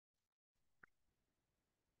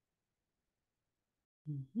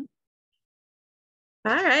Mhm.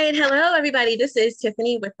 All right. Hello, everybody. This is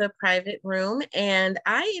Tiffany with the Private Room, and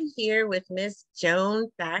I am here with Miss Joan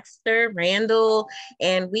Thaxter-Randall,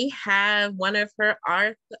 and we have one of her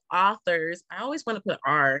art authors. I always want to put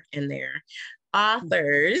R in there.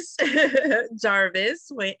 Authors, Jarvis.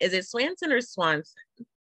 Wait, is it Swanson or Swanson?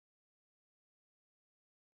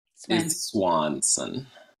 Swanson. It's Swanson,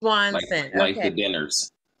 Swanson. like the Okay.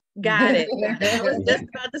 dinners. Got it. Got it. I was just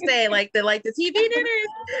about to say like the TV dinners.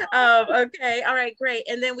 Okay. All right, great.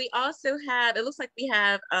 And then we also have, it looks like we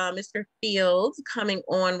have Mr. Fields coming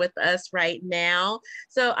on with us right now.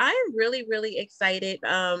 So I am really, really excited.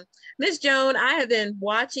 Miss Joan, I have been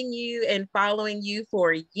watching you and following you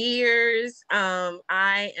for years.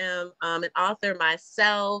 I am an author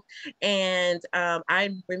myself, and I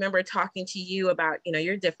remember talking to you about,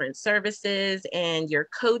 your different services and your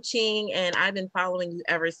coaching, and I've been following you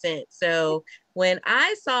ever since. So when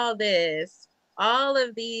I saw this, all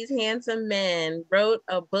of these handsome men wrote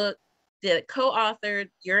a book that co-authored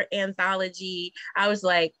your anthology. I was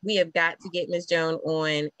like, we have got to get Miss Joan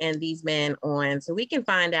on and these men on so we can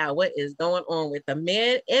find out what is going on with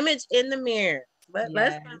the image in the mirror.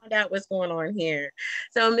 Let's find out what's going on here.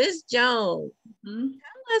 So Miss Joan,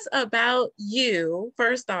 tell us about you.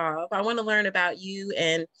 First off, I want to learn about you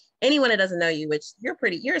and anyone that doesn't know you, which you're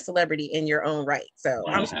a celebrity in your own right. So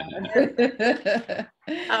I'm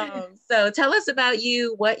so tell us about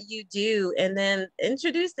you, what you do, and then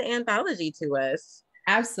introduce the anthology to us.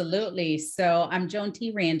 Absolutely. So I'm Joan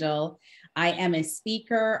T. Randall. I am a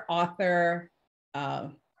speaker, author,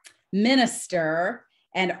 minister,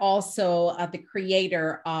 and also the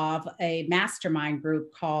creator of a mastermind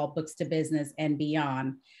group called Books to Business and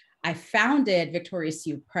Beyond. I founded Victorious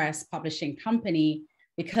You Press Publishing Company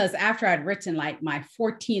because after I'd written like my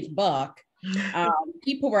 14th book,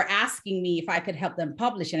 people were asking me if I could help them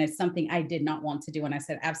publish, and it's something I did not want to do. And I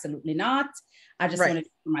said, absolutely not. I just want to do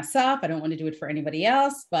it for myself. I don't want to do it for anybody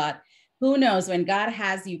else. But who knows, when God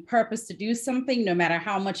has you purpose to do something, no matter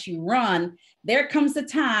how much you run, there comes a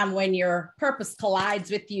time when your purpose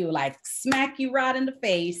collides with you, like smack you right in the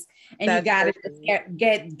face, and you got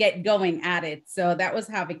to get going at it. So that was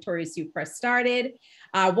how Victorious You Press started.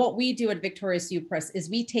 What we do at Victorious You Press is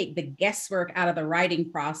we take the guesswork out of the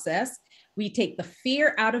writing process. We take the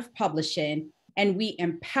fear out of publishing, and we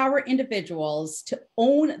empower individuals to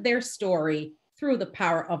own their story through the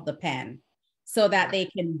power of the pen, so that they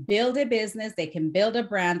can build a business, they can build a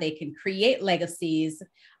brand, they can create legacies,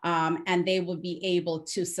 and they will be able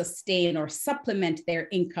to sustain or supplement their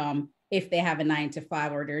income if they have a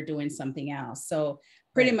 9-to-5 or they're doing something else. So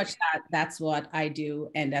pretty much that's what I do,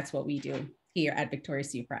 and that's what we do here at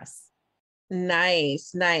Victorious You Press.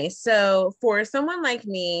 Nice, nice. So for someone like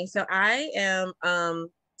me, so I am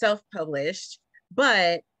self-published,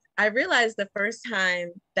 but I realized the first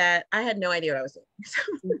time that I had no idea what I was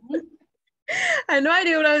doing. I had no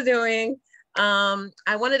idea what I was doing.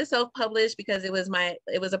 I wanted to self-publish because it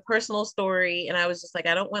was a personal story, and I was just like,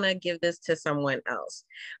 I don't want to give this to someone else.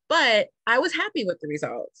 But I was happy with the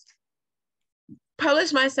results.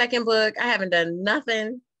 Published my second book. I haven't done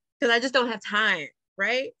nothing because I just don't have time,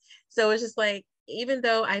 right? So it's just like, even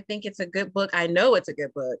though I think it's a good book, I know it's a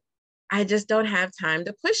good book, I just don't have time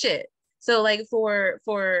to push it. So like for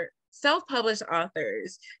self-published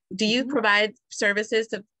authors, do you provide services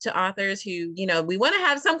to authors who, we want to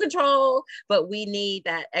have some control, but we need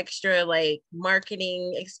that extra like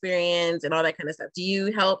marketing experience and all that kind of stuff? Do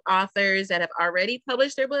you help authors that have already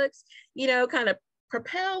published their books, kind of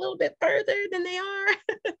propel a little bit further than they are?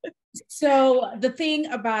 So the thing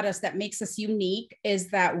about us that makes us unique is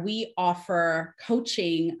that we offer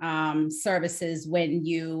coaching services when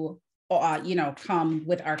you come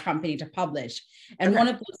with our company to publish. And one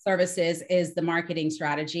of those services is the marketing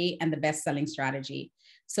strategy and the best-selling strategy.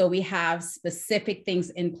 So we have specific things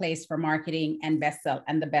in place for marketing and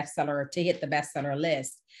the bestseller to hit the bestseller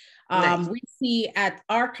list. Nice. We see at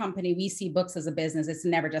our company, we see books as a business. It's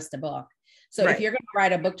never just a book. So if you're going to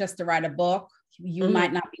write a book just to write a book, you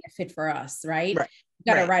might not be a fit for us, right?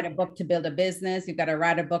 You got to write a book to build a business. You got to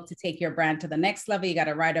write a book to take your brand to the next level. You got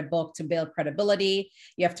to write a book to build credibility.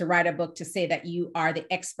 You have to write a book to say that you are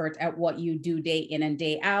the expert at what you do day in and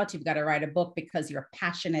day out. You've got to write a book because you're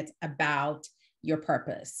passionate about your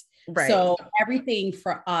purpose. So everything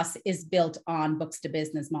for us is built on books to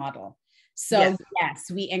business model. So yes,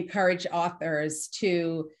 we encourage authors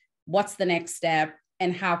to, what's the next step?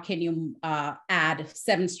 And how can you add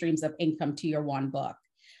 7 streams of income to your one book?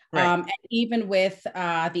 And even with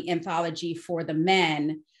the anthology for the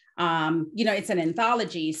men, It's an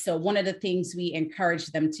anthology. So one of the things we encourage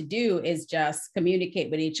them to do is just communicate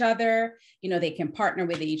with each other. They can partner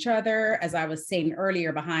with each other. As I was saying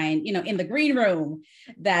earlier, behind, in the green room,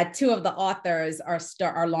 that two of the authors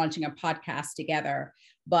are launching a podcast together.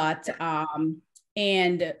 But,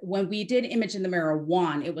 and when we did Image in the Mirror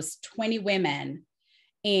 1, it was 20 women.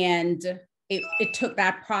 And it took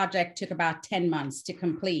about 10 months to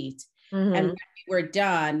complete. Mm-hmm. And when we were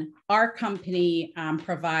done, our company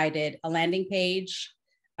provided a landing page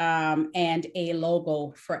and a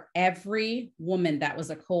logo for every woman that was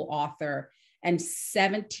a co-author. And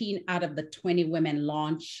 17 out of the 20 women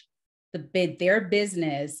launched their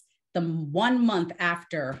business the 1 month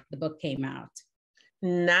after the book came out.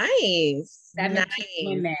 Nice. 17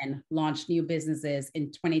 women launched new businesses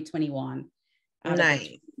in 2021.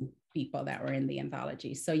 Nice. People that were in the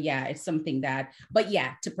anthology. So yeah, it's something to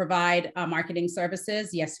provide marketing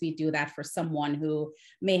services. Yes, we do that for someone who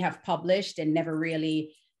may have published and never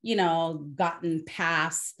really, gotten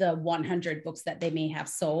past the 100 books that they may have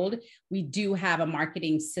sold. We do have a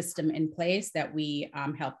marketing system in place that we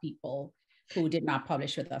help people who did not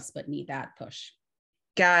publish with us, but need that push.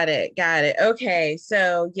 Got it. Okay.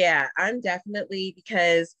 So yeah, I'm definitely,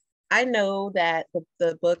 because I know that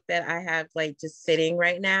the book that I have just sitting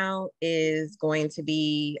right now is going to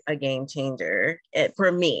be a game changer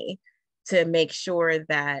for me, to make sure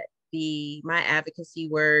that my advocacy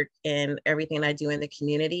work and everything I do in the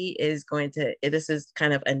community this is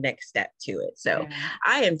kind of a next step to it. So yeah.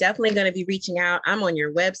 I am definitely going to be reaching out. I'm on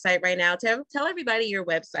your website right now. Tell everybody your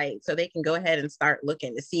website so they can go ahead and start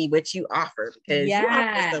looking to see what you offer, because you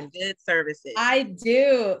offer some good services. I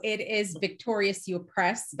do. It is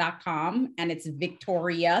victoriousupress.com, and it's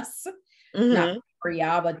victorious, not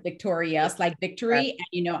Victoria, but victorious, like victory.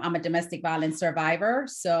 And, I'm a domestic violence survivor.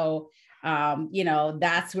 So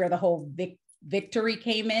that's where the whole victory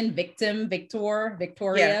came in, victorious.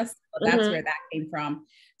 Yeah. So that's where that came from.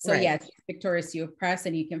 So yes, Victorious You Press,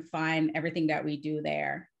 and you can find everything that we do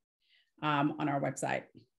there on our website.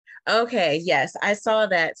 Okay. Yes, I saw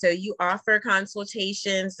that. So you offer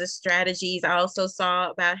consultations, the strategies. I also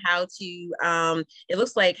saw about how to, it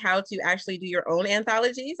looks like how to actually do your own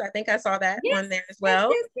anthologies. I think I saw that on there as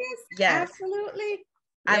well. Yes. Absolutely.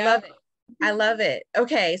 I love it. I love it.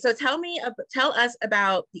 Okay. So tell us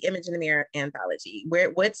about the Image in the Mirror anthology.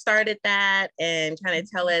 What started that, and kind of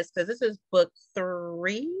tell us, because this is book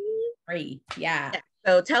 3. Yeah.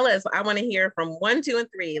 So tell us, I want to hear from 1, 2, and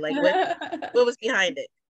 3, what was behind it?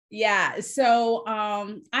 Yeah. So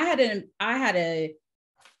I had an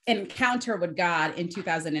encounter with God in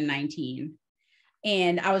 2019.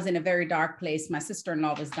 And I was in a very dark place. My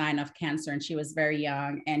sister-in-law was dying of cancer, and she was very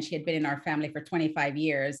young, and she had been in our family for 25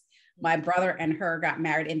 years. My brother and her got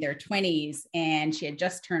married in their 20s, and she had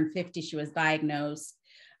just turned 50. She was diagnosed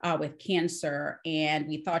with cancer, and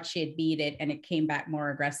we thought she had beat it, and it came back more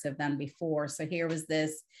aggressive than before. So here was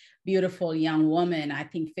this beautiful young woman. I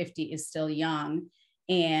think 50 is still young,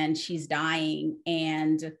 and she's dying.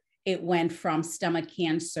 And it went from stomach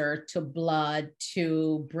cancer to blood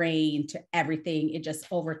to brain to everything. It just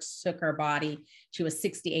overtook her body. She was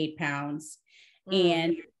 68 pounds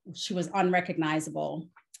and she was unrecognizable.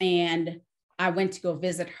 And I went to go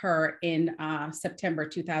visit her in September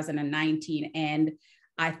 2019. And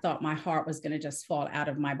I thought my heart was going to just fall out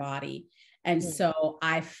of my body. And so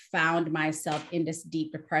I found myself in this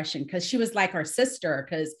deep depression, because she was like our sister,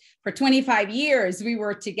 because for 25 years we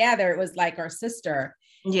were together. It was like our sister.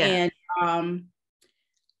 Yeah. And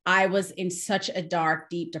I was in such a dark,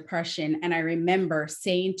 deep depression. And I remember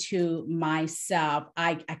saying to myself,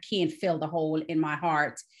 I can't fill the hole in my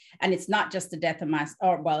heart. And it's not just the death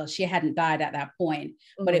of she hadn't died at that point,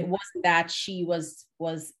 but it wasn't that she was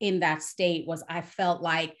in that state. I felt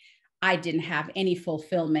like I didn't have any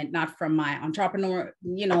fulfillment, not from my entrepreneur,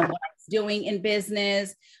 what I was doing in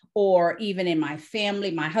business, or even in my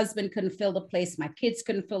family. My husband couldn't fill the place. My kids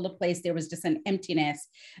couldn't fill the place. There was just an emptiness.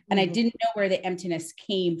 And I didn't know where the emptiness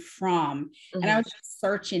came from. And I was just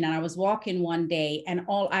searching, and I was walking one day, and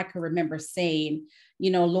all I could remember saying,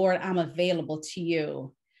 Lord, I'm available to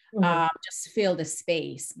you. Just fill the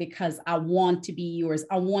space, because I want to be yours.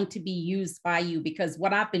 I want to be used by you, because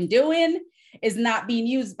what I've been doing is not being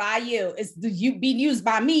used by you. It's you being used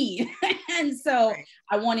by me. And so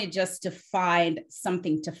I wanted just to find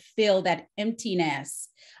something to fill that emptiness.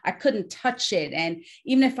 I couldn't touch it. And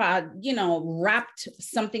even if I, wrapped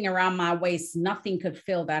something around my waist, nothing could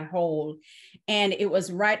fill that hole. And it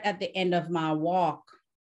was right at the end of my walk,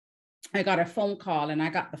 I got a phone call, and I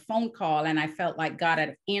got the phone call, and I felt like God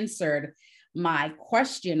had answered my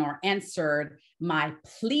question or answered my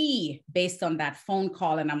plea based on that phone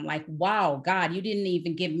call. And I'm like, wow, God, you didn't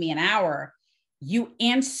even give me an hour. You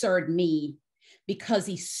answered me because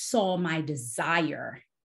he saw my desire.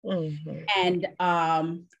 Mm-hmm. And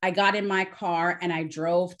I got in my car and I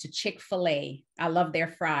drove to Chick-fil-A. I love their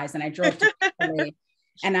fries. And I drove to Chick-fil-A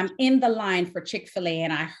and I'm in the line for Chick-fil-A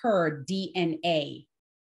and I heard DNA.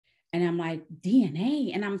 And I'm like,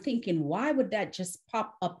 DNA? And I'm thinking, why would that just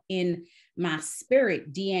pop up in my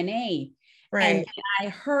spirit, DNA? Right. And I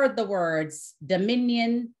heard the words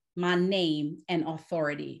dominion, my name, and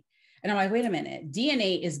authority. And I'm like, wait a minute,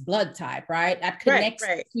 DNA is blood type, right? That connects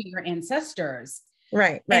right. to your ancestors.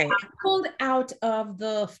 Right. And I pulled out of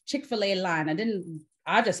the Chick-fil-A line.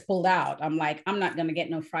 I just pulled out. I'm like, I'm not going to get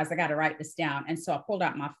no fries. I got to write this down. And so I pulled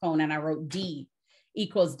out my phone and I wrote D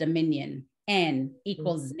equals dominion, N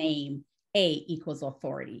equals name, A equals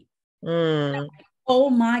authority. Like, oh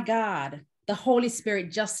my God, the Holy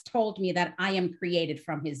Spirit just told me that I am created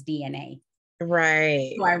from his DNA.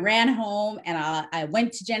 Right. So I ran home and I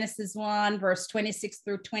went to Genesis 1, verse 26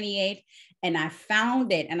 through 28, and I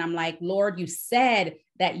found it. And I'm like, Lord, you said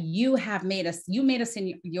that you made us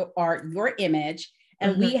in your image,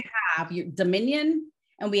 and we have your dominion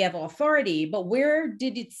and we have authority. But where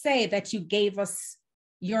did it say that you gave us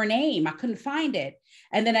your name? I couldn't find it.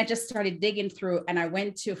 And then I just started digging through and I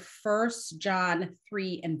went to 1 John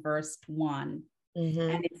 3 and verse 1.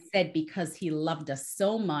 And it said, because he loved us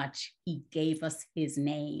so much, he gave us his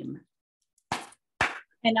name.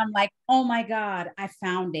 And I'm like, oh my God, I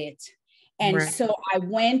found it. And so I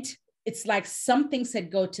went, it's like something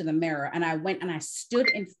said, go to the mirror. And I went and I stood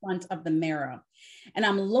in front of the mirror and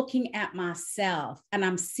I'm looking at myself and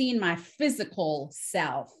I'm seeing my physical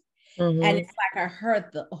self. And it's like I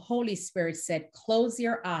heard the Holy Spirit said, close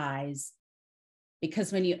your eyes,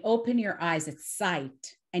 because when you open your eyes, it's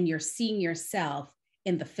sight and you're seeing yourself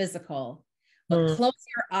in the physical. But close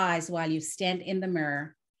your eyes while you stand in the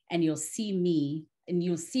mirror and you'll see me and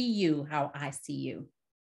you'll see you how I see you.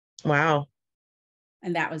 Wow.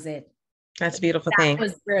 And that was it. That's a beautiful that thing. That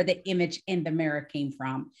was where the image in the mirror came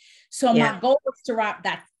from. So my goal was to write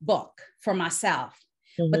that book for myself.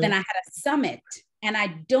 But then I had a summit. And I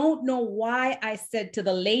don't know why I said to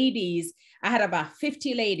the ladies, I had about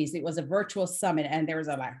 50 ladies. It was a virtual summit and there was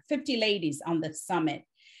about 50 ladies on the summit.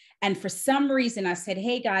 And for some reason I said,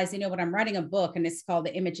 hey guys, you know what? I'm writing a book and it's called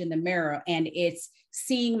The Image in the Mirror. And it's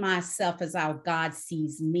seeing myself as how God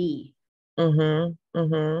sees me. You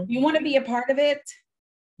want to be a part of it?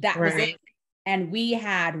 That was it. And we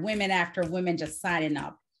had women after women just signing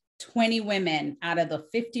up. 20 women out of the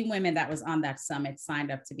 50 women that was on that summit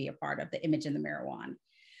signed up to be a part of the Image in the Mirror one.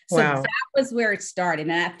 So that was where it started.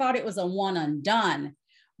 And I thought it was a one and done,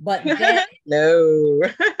 but then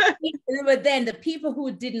but then the people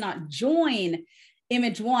who did not join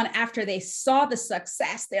Image One, after they saw the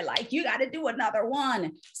success, they're like, you got to do another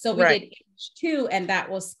one. So we did Image Two, and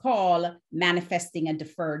that was called Manifesting a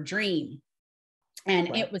Deferred Dream.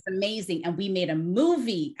 And it was amazing. And we made a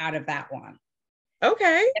movie out of that one.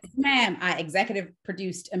 Okay. Yes, ma'am. I executive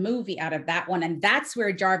produced a movie out of that one. And that's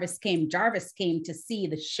where Jarvis came. Jarvis came to see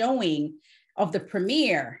the showing of the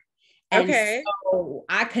premiere. And so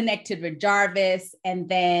I connected with Jarvis. And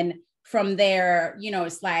then from there, you know,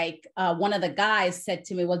 it's like one of the guys said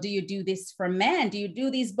to me, well, do you do this for men? Do you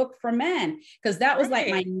do these books for men? Because that was like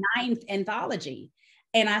my 9th anthology.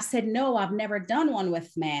 And I said, no, I've never done one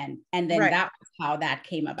with men. And then that was how that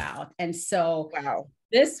came about. And so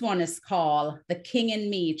this one is called The King in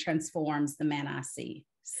Me Transforms the Man I See.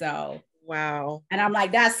 So, and I'm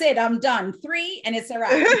like, that's it. I'm done. 3 and it's a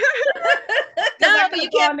wrap. No, but you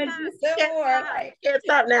can't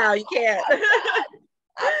stop now. You can't.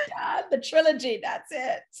 I'm done. The trilogy. That's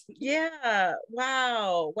it. Yeah.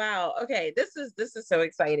 Wow. Okay. This is so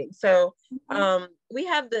exciting. So, we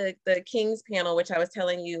have the King's panel, which I was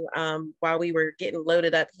telling you while we were getting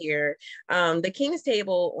loaded up here. The King's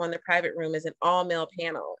table on the private room is an all-male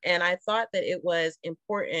panel, and I thought that it was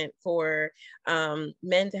important for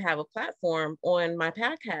men to have a platform on my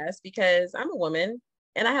podcast because I'm a woman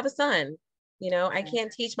and I have a son. You know, I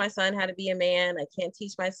can't teach my son how to be a man. I can't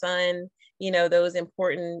teach my son, you know, those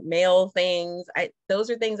important male things.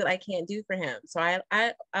 Those are things that I can't do for him. So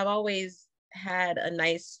I've always had a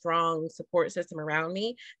nice, strong support system around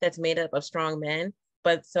me that's made up of strong men.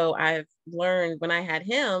 But so I've learned when I had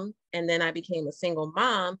him and then I became a single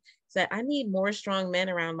mom, that I need more strong men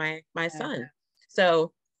around my son.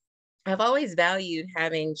 So I've always valued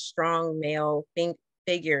having strong male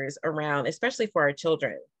figures around, especially for our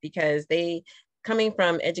children, because they, coming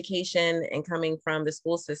from education and coming from the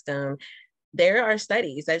school system, there are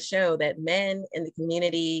studies that show that men in the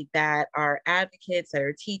community that are advocates, that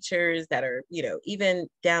are teachers, that are, even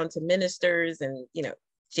down to ministers and,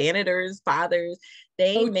 janitors, fathers,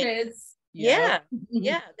 they make, Coaches. yeah, Yep.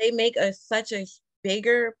 yeah, they make such a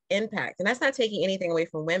bigger impact. And that's not taking anything away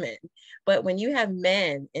from women. But when you have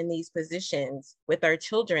men in these positions with our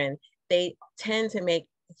children, they tend to make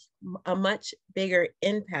a much bigger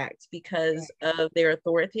impact because of their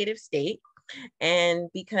authoritative state, and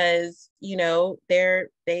because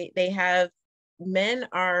they have, men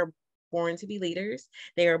are born to be leaders,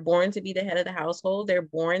 they are born to be the head of the household, they're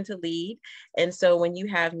born to lead. And so when you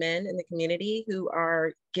have men in the community who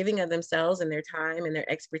are giving of themselves and their time and their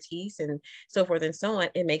expertise and so forth and so on,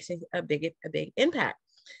 it makes a big impact.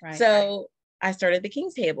 Right. So I started the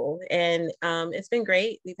King's Table, and it's been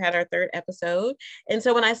great. We've had our 3rd episode, and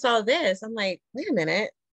so when I saw this, I'm like, wait a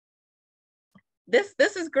minute, this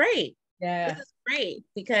is great. Yeah. This is great,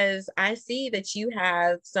 because I see that you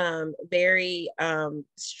have some very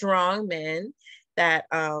strong men that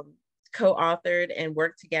co-authored and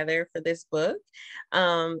worked together for this book.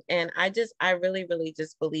 And I really, really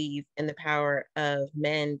just believe in the power of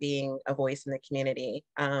men being a voice in the community.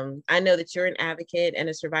 I know that you're an advocate and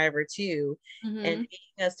a survivor too. Mm-hmm. And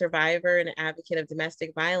being a survivor and an advocate of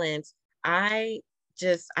domestic violence, I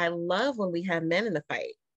love when we have men in the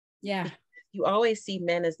fight. Yeah. You always see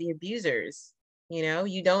men as the abusers.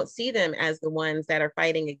 You don't see them as the ones that are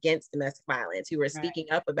fighting against domestic violence, who are speaking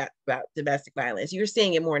up about domestic violence. You're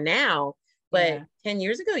seeing it more now, but 10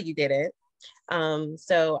 years ago you didn't.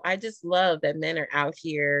 So I just love that men are out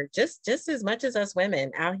here just as much as us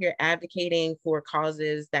women, out here advocating for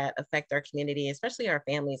causes that affect our community, especially our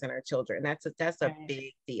families and our children. That's a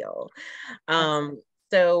big deal.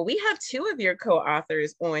 So we have 2 of your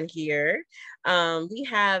co-authors on here. We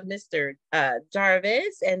have Mr.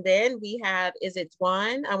 Jarvis, and then we have, is it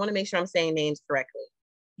Dwan? I want to make sure I'm saying names correctly.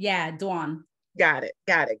 Yeah, Dwan. Got it.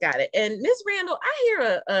 And Miss Randall, I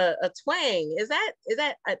hear a twang. Is that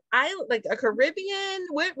an island, like a Caribbean?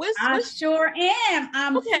 I sure am.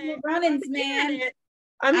 I'm Cool Runnings, man.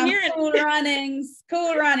 I'm hearing Cool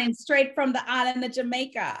Runnings, straight from the island of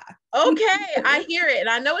Jamaica. Okay, I hear it, and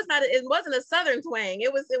I know it wasn't a Southern twang.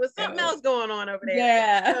 It was something else going on over there.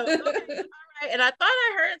 Yeah. So, okay, all right. And I thought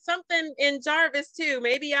I heard something in Jarvis too.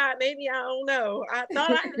 Maybe I don't know. I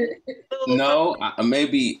thought I heard no,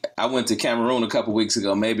 maybe I went to Cameroon a couple weeks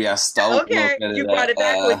ago. Maybe I stole. Okay, you brought it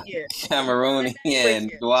back with you. Cameroonian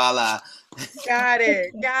and voila. Got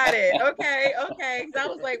it. Okay. So I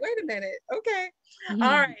was like, wait a minute. Okay. Mm-hmm.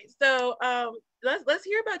 All right. So let's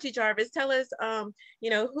hear about you, Jarvis. Tell us,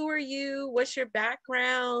 who are you? What's your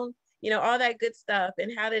background? All that good stuff,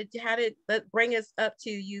 and how did that bring us up to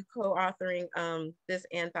you co-authoring this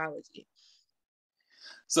anthology?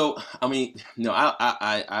 So, I mean,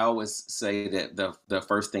 I always say that the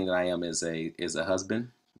first thing that I am is a husband.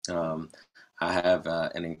 I have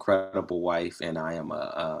an incredible wife, and I am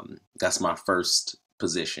that's my first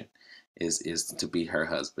position is to be her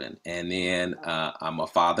husband. And then I'm a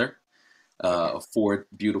father of 4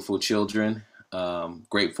 beautiful children,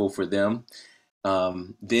 grateful for them.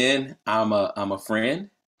 Then I'm a friend,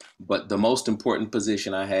 but the most important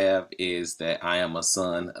position I have is that I am a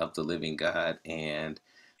son of the living God, and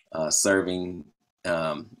serving,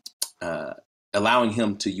 allowing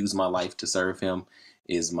him to use my life to serve him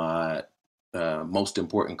is my most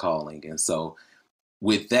important calling. And so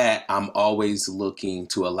with that, I'm always looking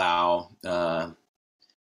to allow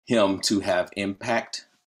him to have impact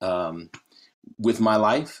with my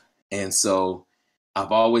life. And so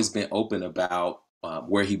I've always been open about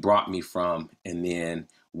where he brought me from and then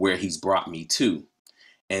where he's brought me to.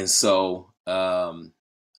 And so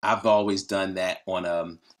I've always done that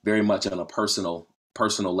on very much on a personal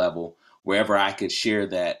level. Wherever I could share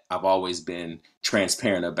that, I've always been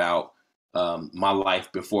transparent about my life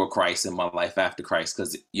before Christ and my life after Christ,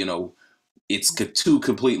 because it's 2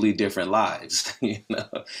 completely different lives.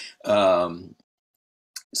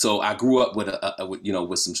 So I grew up with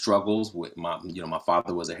with some struggles. With my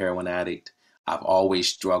father was a heroin addict. I've always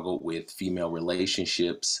struggled with female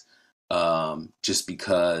relationships, just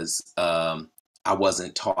because I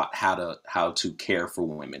wasn't taught how to care for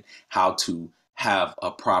women, how to have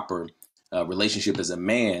a proper relationship as a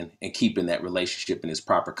man, and keeping that relationship in its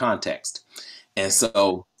proper context. And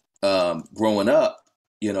so growing up,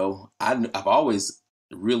 I've always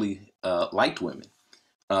really liked women,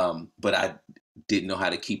 but I didn't know how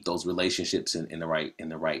to keep those relationships in the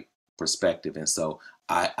right perspective. And so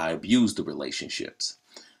I abused the relationships.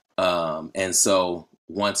 And so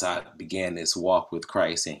once I began this walk with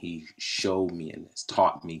Christ, and he showed me and has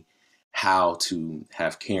taught me how to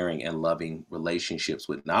have caring and loving relationships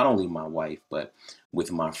with not only my wife, but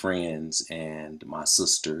with my friends and my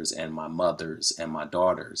sisters and my mothers and my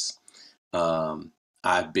daughters.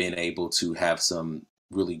 I've been able to have some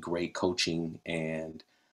really great coaching and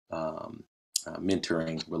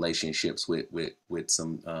mentoring relationships with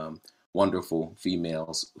some wonderful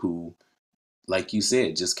females who, like you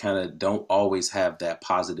said, just kind of don't always have that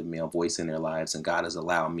positive male voice in their lives, and God has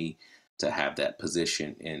allowed me to have that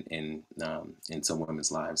position in some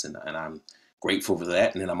women's lives, and I'm grateful for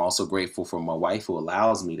that. And then I'm also grateful for my wife who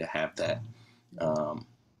allows me to have that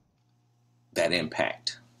that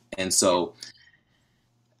impact. And so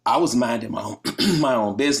I was minding my own my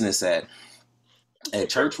own business at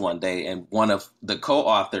church one day, and one of the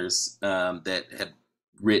co-authors that had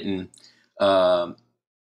written or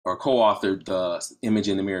co-authored the Image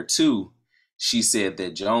in the Mirror 2, she said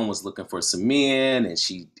that Joan was looking for some men, and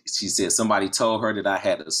she said somebody told her that I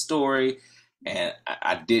had a story, and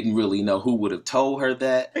I didn't really know who would have told her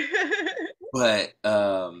that, but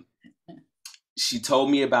she told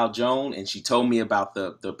me about Joan, and she told me about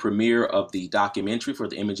the premiere of the documentary for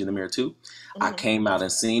the Image in the Mirror 2. Mm-hmm. I came out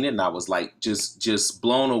and seen it, and I was like just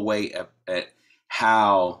blown away at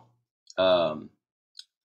how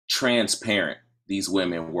transparent these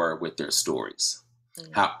women were with their stories,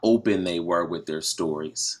 mm-hmm. how open they were with their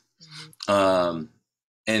stories, mm-hmm.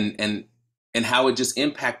 And how it just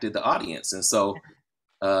impacted the audience. And so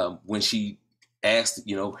when she asked,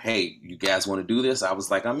 hey, you guys want to do this? I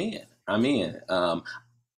was like, I'm in. And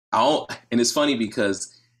it's funny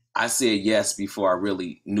because I said yes before I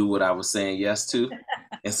really knew what I was saying yes to.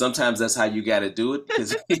 And sometimes that's how you got to do it,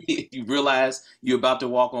 because if you realize you're about to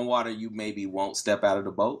walk on water, you maybe won't step out of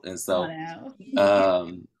the boat. And so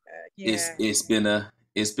it's been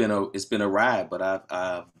a ride, but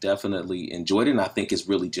I've definitely enjoyed it. And I think it's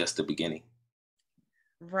really just the beginning.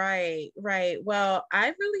 Right. Well,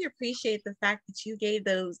 I really appreciate the fact that you gave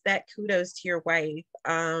that kudos to your wife.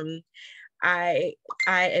 I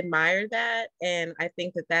admire that, and I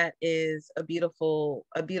think that is a beautiful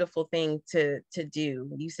thing to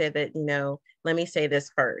do. You said that, let me say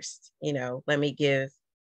this first, let me give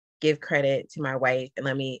credit to my wife, and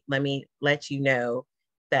let me let you know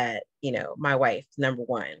that, my wife's number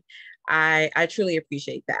one. I truly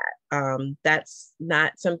appreciate that. That's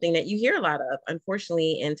not something that you hear a lot of.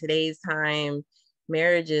 Unfortunately, in today's time,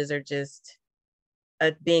 marriages are just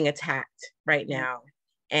being attacked right now.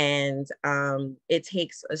 And it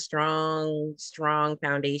takes a strong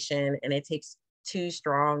foundation, and it takes two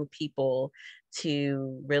strong people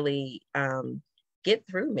to really get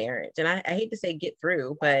through marriage. And I hate to say get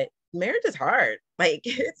through, but marriage is hard. Like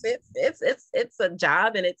it's a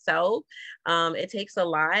job in itself. It takes a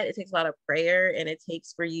lot. It takes a lot of prayer, and it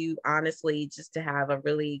takes for you, honestly, just to have a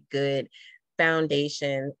really good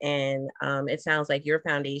foundation. And it sounds like your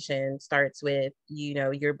foundation starts with,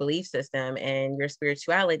 your belief system and your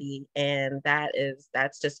spirituality. And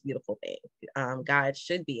that's just a beautiful thing. God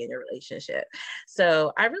should be in your relationship.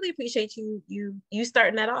 So I really appreciate you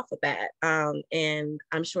starting that off with that. And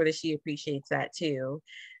I'm sure that she appreciates that too.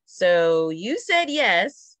 So you said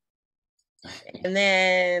yes, and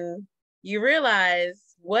then you realized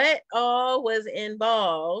what all was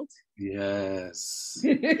involved. Yes.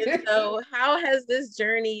 So how has this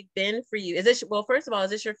journey been for you? First of all, is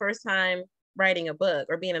this your first time writing a book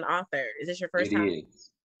or being an author? Is this your first time? It is.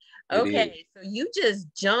 Okay, so you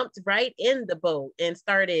just jumped right in the boat and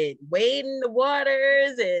started wading the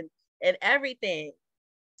waters and everything.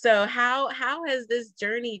 So how has this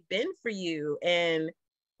journey been for you? And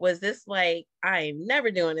was this like, I'm never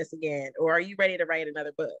doing this again? Or are you ready to write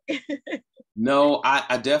another book? No,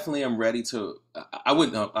 I definitely am ready to. I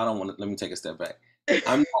wouldn't. I don't want to. Let me take a step back.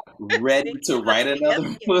 I'm not ready to write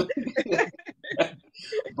another book,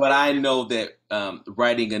 but I know that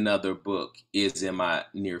writing another book is in my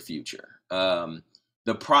near future. To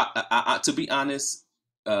be honest,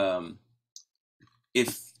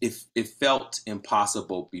 it felt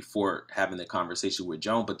impossible before having the conversation with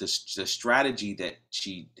Joan, but the strategy that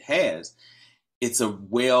she has, it's a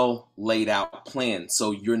well laid out plan. So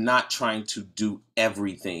you're not trying to do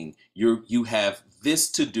everything. You have this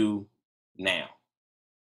to do now,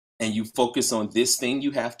 and you focus on this thing you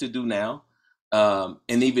have to do now. And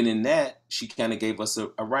even in that, she kind of gave us a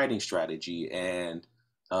writing strategy, and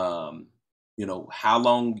how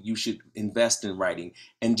long you should invest in writing.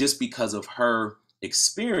 And just because of her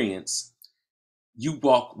experience, you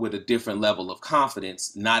walk with a different level of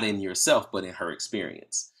confidence, not in yourself, but in her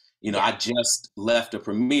experience. I just left a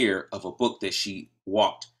premiere of a book that she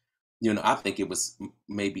walked, I think it was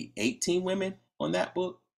maybe 18 women on that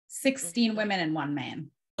book. 16 women and one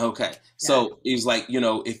man. Okay. Yeah. So it's like, you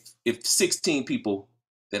know, if 16 people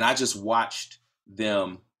that I just watched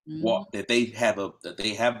them walk, that they have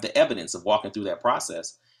the evidence of walking through that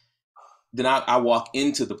process, then I walk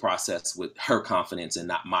into the process with her confidence and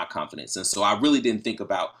not my confidence. And so I really didn't think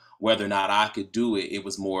about whether or not I could do it. It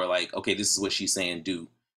was more like, okay, this is what she's saying, do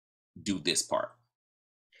this part.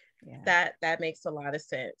 Yeah. That makes a lot of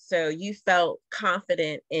sense. So you felt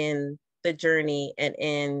confident in the journey and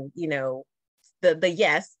in, you know, the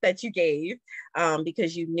yes that you gave,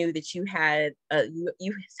 because you knew that you had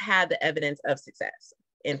you had the evidence of success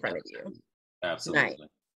in front of you. Absolutely.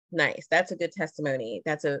 Nice. That's a good testimony.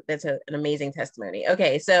 That's an amazing testimony.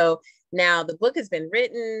 Okay, so now the book has been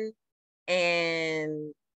written,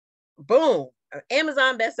 and boom,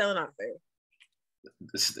 Amazon best-selling author.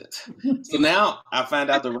 So now I find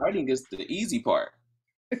out the writing is the easy part.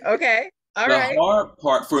 Okay. All the right. hard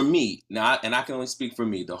part for me now, and I can only speak for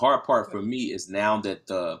me, the hard part for me is now that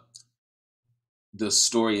the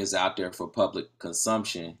story is out there for public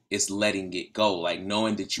consumption, it's letting it go, like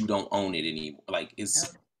knowing that you don't own it anymore. Like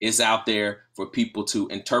it's out there for people to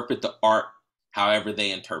interpret the art however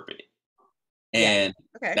they interpret it. And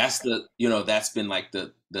that's that's been like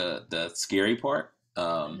the scary part.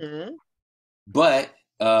 But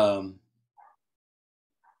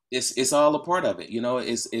it's all a part of it, you know.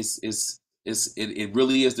 It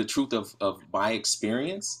really is the truth of my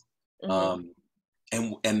experience. And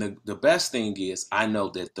the best thing is, I know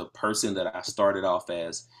that the person that I started off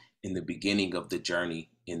as in the beginning of the journey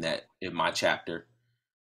in my chapter,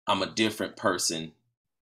 I'm a different person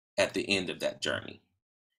at the end of that journey.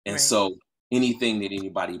 And so anything that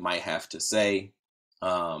anybody might have to say,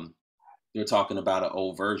 they're talking about an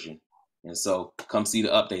old version. And so come see the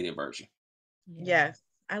updated version. Yes.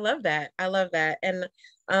 I love that. I love that. And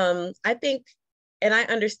I think, and I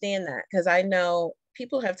understand that, because I know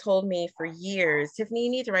people have told me for years, Tiffany,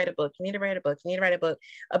 you need to write a book. You need to write a book. You need to write a book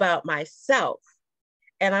about myself.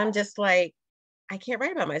 And I'm just like, I can't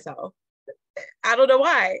write about myself. I don't know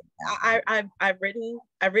why. I've written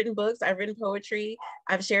books. I've written poetry.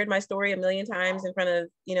 I've shared my story a million times in front of,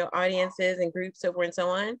 you know, audiences and groups, so forth and so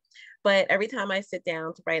on. But every time I sit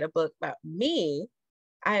down to write a book about me,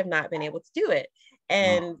 I have not been able to do it.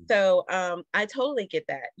 And so I totally get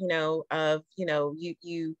that, you know, of, you know,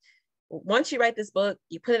 you once you write this book,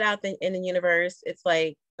 you put it out in the universe, it's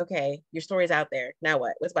like, okay, your story's out there. Now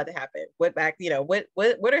what? What's about to happen? What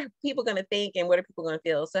are people going to think, and what are people going to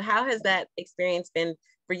feel? So how has that experience been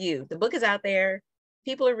for you? The book is out there.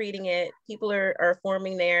 People are reading it. People are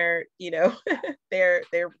forming their, you know, their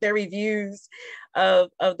reviews of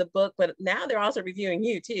the book, but now they're also reviewing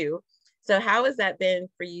you too. So how has that been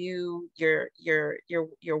for you, your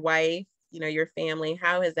wife, you know, your family?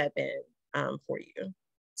 How has that been for you?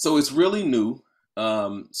 So it's really new.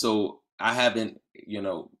 So I haven't, you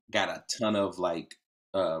know, got a ton of like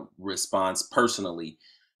response personally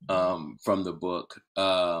from the book.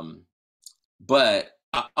 But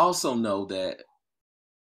I also know that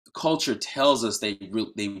culture tells us they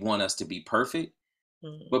want us to be perfect,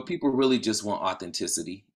 but people really just want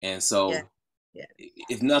authenticity. And so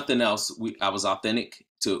if nothing else, I was authentic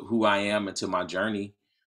to who I am and to my journey.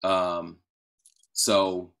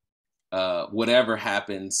 So whatever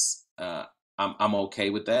happens, I'm okay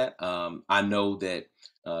with that. I know that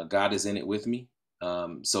God is in it with me.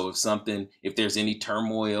 So if there's any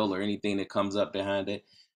turmoil or anything that comes up behind it,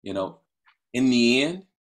 you know, in the end,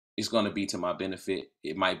 it's going to be to my benefit.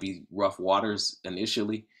 It might be rough waters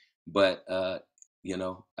initially, but you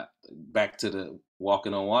know, back to the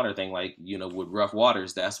walking on water thing, like, you know, with rough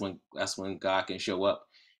waters, that's when God can show up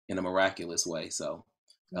in a miraculous way. So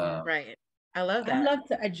right. I love that. I'd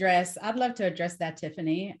love to address that,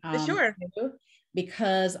 Tiffany. Sure.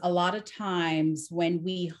 Because a lot of times when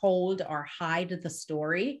we hold or hide the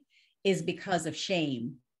story is because of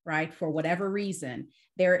shame, right? For whatever reason,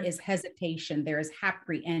 there is hesitation, there is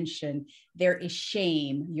apprehension, there is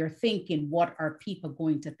shame. You're thinking, what are people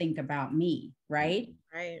going to think about me, right?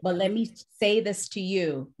 Right. But let me say this to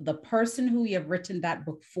you, the person who you have written that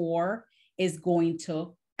book for is going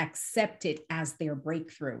to accept it as their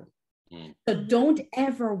breakthrough. So don't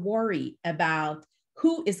ever worry about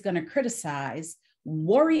who is going to criticize.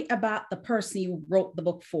 Worry about the person you wrote the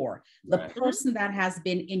book for, the person that has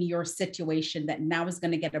been in your situation that now is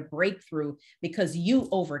going to get a breakthrough because you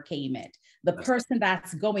overcame it. The person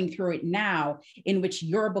that's going through it now, in which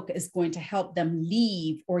your book is going to help them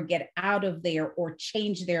leave or get out of there or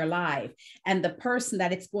change their life. And the person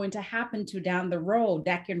that it's going to happen to down the road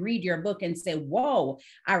that can read your book and say, whoa,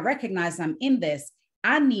 I recognize I'm in this.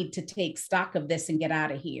 I need to take stock of this and get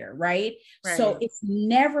out of here, right? So it's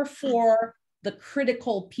never for the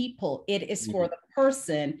critical people. It is for the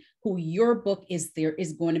person who your book is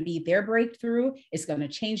going to be their breakthrough. It's going to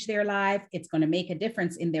change their life. It's going to make a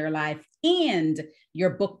difference in their life. And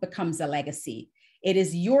your book becomes a legacy. It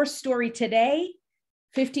is your story today.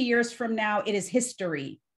 50 years from now, it is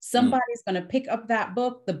history. Somebody's going to pick up that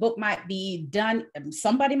book. The book might be done.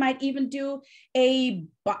 Somebody might even do a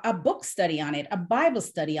book study on it, a Bible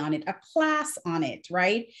study on it, a class on it,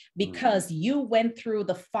 right? Because you went through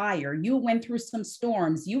the fire, you went through some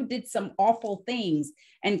storms, you did some awful things,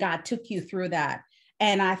 and God took you through that.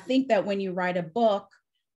 And I think that when you write a book,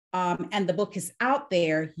 and the book is out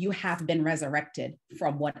there, you have been resurrected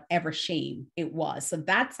from whatever shame it was. So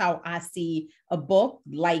that's how I see a book,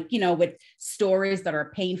 like, with stories that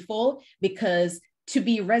are painful, because to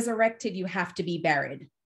be resurrected, you have to be buried,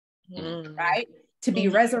 right? To be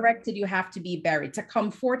resurrected, you have to be buried. To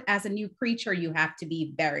come forth as a new creature, you have to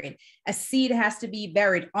be buried. A seed has to be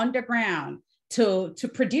buried underground to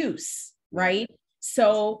produce, right?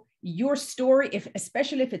 So your story,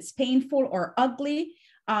 especially if it's painful or ugly,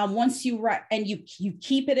 once you write and you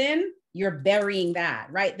keep it in, you're burying that,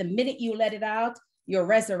 right? The minute you let it out, you're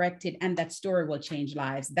resurrected, and that story will change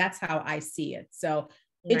lives. That's how I see it. So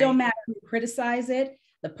it don't matter who criticize it.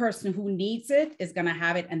 The person who needs it is going to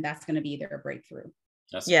have it, and that's going to be their breakthrough.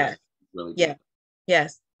 That's really good. Yeah.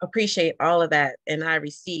 Yes. Appreciate all of that. And I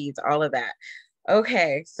received all of that.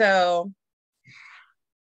 Okay. So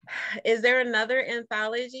is there another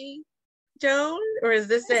anthology, Joan, or is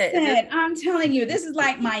this it? I'm telling you, this is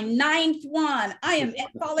like my 9th one. I am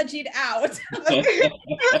anthologied out. Okay. I'm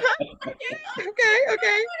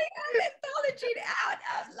anthologied out.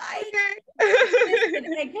 I'm like, listen,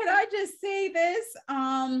 and can I just say this?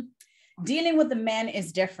 Dealing with the men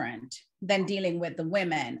is different than dealing with the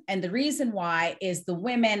women. And the reason why is the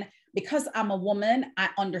women, because I'm a woman, I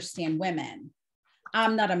understand women.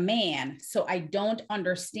 I'm not a man, so I don't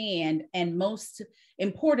understand. And most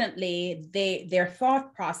importantly, their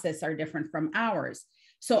thought process are different from ours.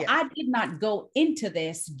 So I did not go into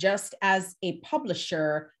this just as a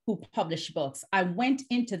publisher who published books. I went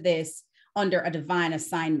into this under a divine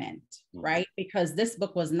assignment, right? Because this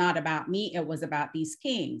book was not about me, it was about these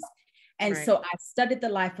kings. And so I studied the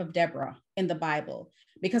life of Deborah in the Bible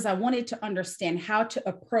because I wanted to understand how to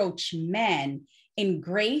approach men in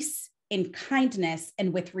grace, in kindness,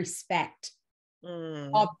 and with respect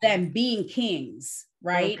of them being kings,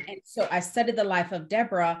 right? And so I studied the life of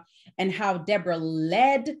Deborah and how Deborah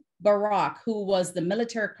led Barak, who was the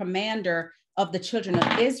military commander of the children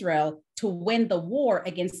of Israel, to win the war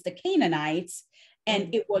against the Canaanites.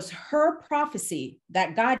 And it was her prophecy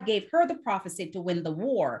that God gave her the prophecy to win the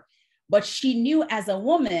war. But she knew as a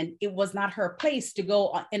woman, it was not her place to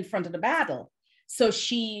go in front of the battle. So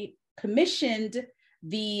she commissioned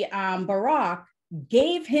the Barak,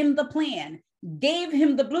 gave him the plan, gave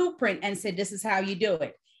him the blueprint, and said, this is how you do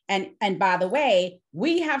it. And by the way,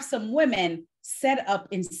 we have some women set up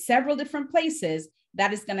in several different places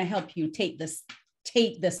that is going to help you take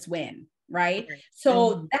this win, right?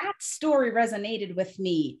 So that story resonated with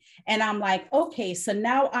me. And I'm like, okay, so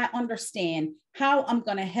now I understand how I'm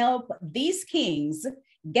going to help these kings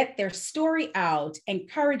get their story out,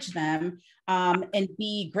 encourage them, and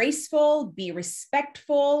be graceful, be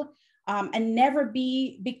respectful, and never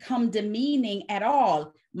become demeaning at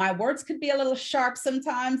all. My words could be a little sharp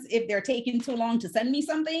sometimes if they're taking too long to send me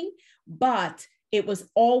something, but it was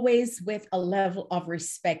always with a level of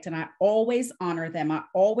respect, and I always honor them. I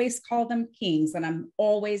always call them kings, and I'm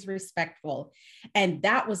always respectful. And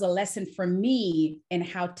that was a lesson for me in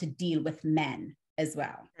how to deal with men as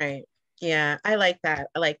well. Right. Yeah, I like that.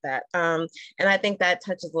 And I think that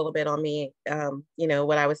touches a little bit on me,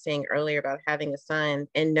 what I was saying earlier about having a son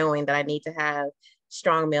and knowing that I need to have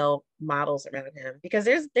strong male models around him, because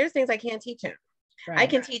there's things I can't teach him. Right. I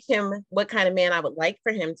can teach him what kind of man I would like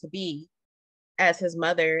for him to be as his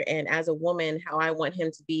mother, and as a woman, how I want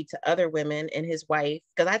him to be to other women and his wife.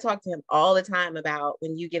 Because I talk to him all the time about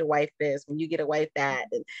when you get a wife this, when you get a wife that,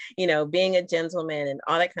 and, being a gentleman and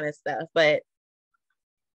all that kind of stuff. But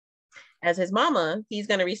as his mama, he's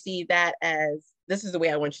going to receive that as, this is the way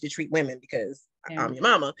I want you to treat women because I'm your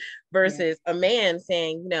mama, versus a man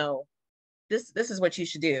saying, this is what you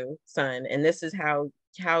should do, son. And this is how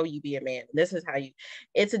you be a man. This is how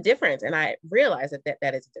it's a difference. And I realize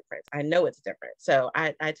that is a difference. I know it's different. So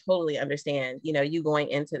I totally understand, you going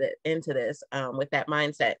into this with that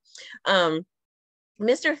mindset.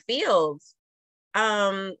 Mr. Fields,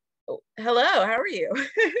 hello, how are you?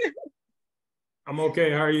 I'm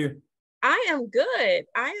okay. How are you? I am good.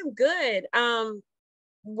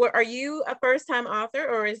 Are you a first-time author,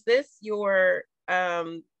 or is this your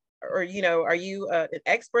or are you an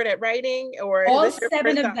expert at writing, or is All this your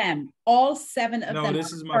seven first of time? them. All seven of No, them.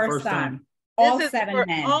 this is my first time. All This is seven for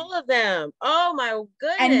men. all of them. Oh my And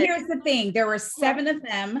goodness. here's the thing: there were 7 of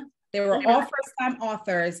them. They were all first-time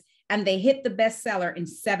authors, and they hit the bestseller in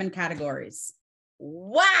 7 categories.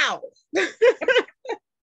 Wow.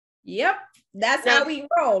 Yep, that's how we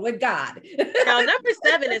roll with God. Now, number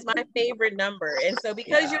 7 is my favorite number. And so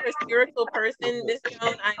because you're a spiritual person, Miss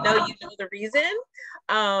Joan, I know you know the reason.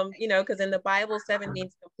 Because in the Bible, 7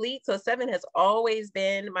 means complete. So 7 has always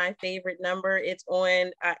been my favorite number. It's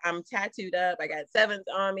on, I'm tattooed up. I got 7s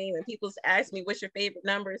on me. When people ask me, what's your favorite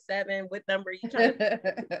number? 7, what number are you trying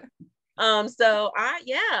to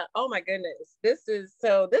oh my goodness. This is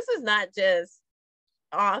not just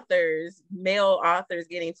male authors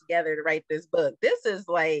getting together to write this book. This is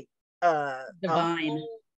like divine.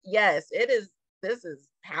 Yes, it is. This is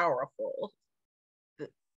powerful.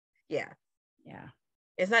 Yeah.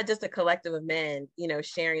 It's not just a collective of men,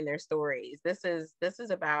 sharing their stories. This is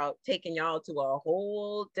about taking y'all to a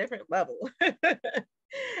whole different level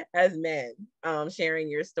as men, sharing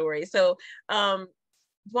your story. So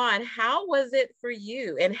Juan, how was it for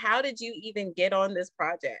you, and how did you even get on this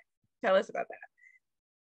project? Tell us about that.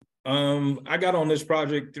 I got on this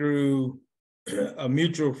project through a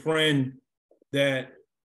mutual friend that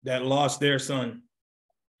lost their son.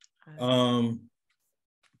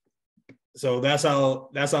 So that's how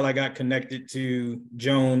I got connected to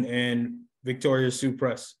Joan and Victoria Sue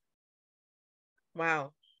Press.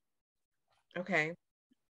 Wow. Okay.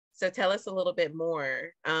 So tell us a little bit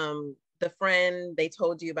more. The friend, they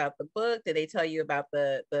told you about the book. Did they tell you about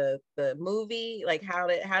the movie? Like how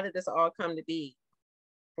did this all come to be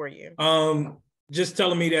for you? Just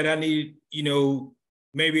telling me that I need,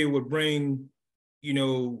 maybe it would bring,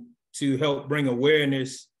 to help bring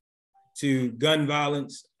awareness to gun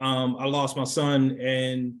violence. I lost my son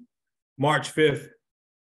in March 5th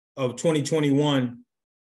of 2021,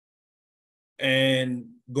 and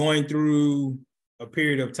going through a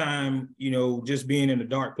period of time, just being in a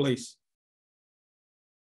dark place.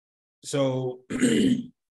 So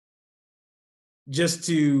just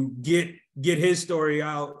to get his story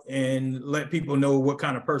out and let people know what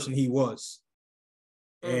kind of person he was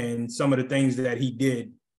and some of the things that he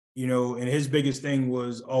did, and his biggest thing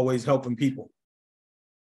was always helping people.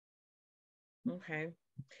 Okay.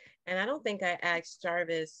 And I don't think I asked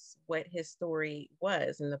Jarvis what his story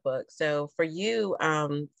was in the book. So for you,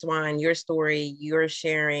 Dwan, your story, you're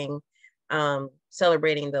sharing,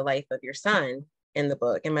 celebrating the life of your son in the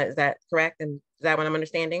book. Is that correct? And is that what I'm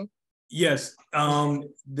understanding? Yes.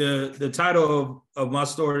 The title of my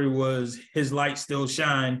story was His Light Still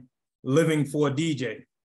Shine, Living for a DJ.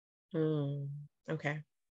 Okay.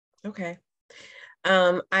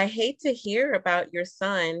 I hate to hear about your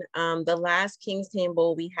son. The last King's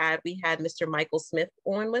Table we had Mr. Michael Smith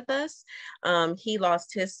on with us. He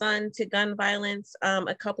lost his son to gun violence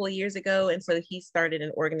a couple of years ago. And so he started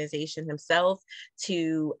an organization himself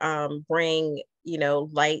to bring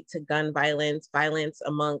light to gun violence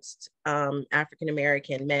amongst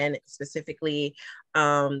African-American men specifically.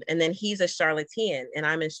 And then he's a Charlottean and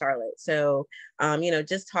I'm in Charlotte. So,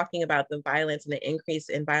 just talking about the violence and the increase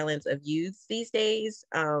in violence of youth these days,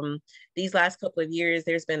 these last couple of years,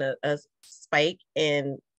 there's been a spike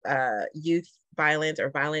in youth violence or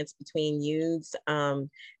violence between youths.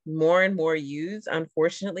 More and more youths,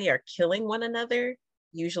 unfortunately, are killing one another,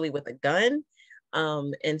 usually with a gun.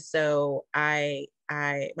 And so my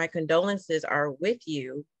condolences are with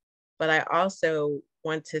you, but I also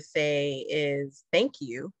want to say is thank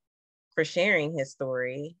you for sharing his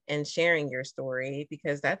story and sharing your story,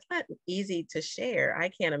 because that's not easy to share. I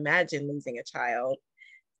can't imagine losing a child.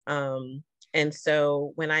 And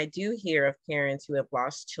so when I do hear of parents who have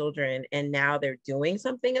lost children and now they're doing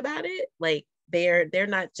something about it, like they're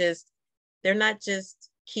not just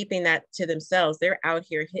keeping that to themselves. They're out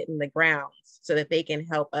here hitting the ground so that they can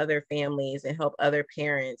help other families and help other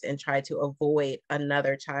parents and try to avoid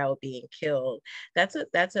another child being killed. That's a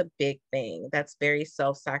big thing. That's very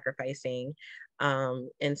self-sacrificing.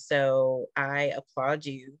 And so I applaud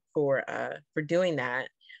you for doing that.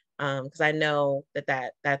 Because I know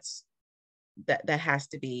that has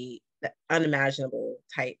to be the unimaginable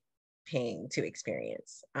type pain to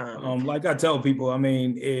experience. Like I tell people, I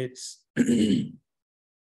mean, it's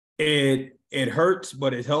it hurts,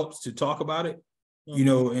 but it helps to talk about it,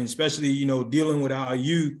 and especially, dealing with our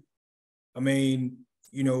youth. I mean,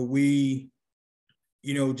 we,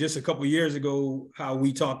 just a couple of years ago, how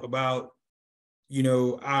we talk about,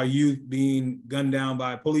 our youth being gunned down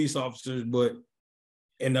by police officers, but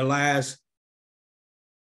in the last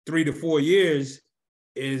 3 to 4 years,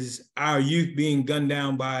 is our youth being gunned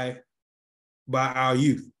down by our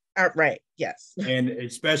youth. Right. Yes. And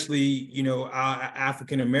especially, you know, our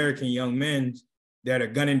African-American young men that are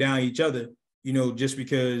gunning down each other, you know, just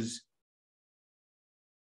because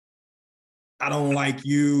I don't like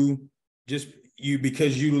you, just you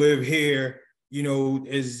because you live here, you know,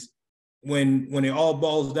 is when it all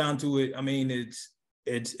boils down to it, I mean,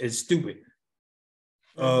 it's stupid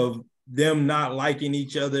of them not liking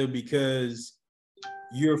each other because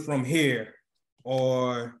you're from here,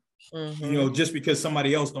 or you know, just because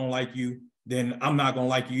somebody else don't like you, then I'm not gonna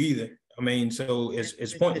like you either. I mean, so it's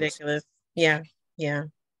pointless. Ridiculous. Yeah.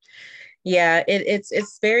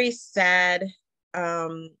 It's very sad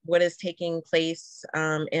what is taking place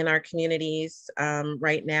in our communities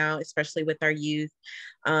right now, especially with our youth.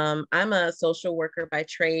 I'm a social worker by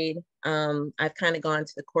trade. I've kind of gone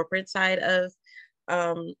to the corporate side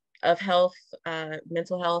of health,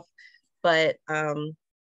 mental health, but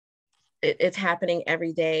it's happening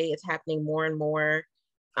every day. It's happening more and more.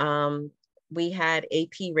 We had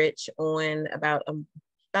AP Rich on about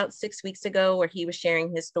 6 weeks ago, where he was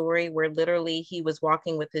sharing his story, where literally he was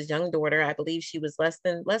walking with his young daughter. I believe she was less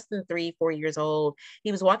than 3-4 years old.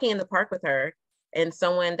 He was walking in the park with her, and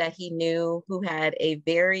someone that he knew who had a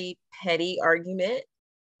very petty argument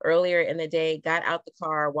earlier in the day got out the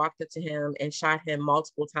car, walked up to him, and shot him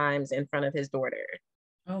multiple times in front of his daughter.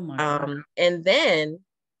 Oh my God. And then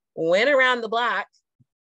went around the block,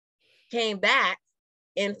 came back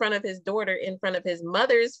in front of his daughter, in front of his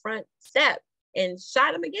mother's front step, and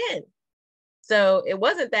shot him again. So it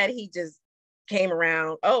wasn't that he just came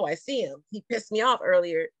around, oh, I see him, he pissed me off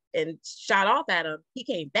earlier, and shot off at him. He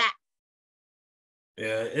came back.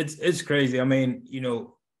 Yeah, it's crazy. I mean, you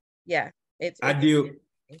know, I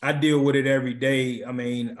deal with it every day. I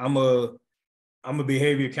mean, I'm a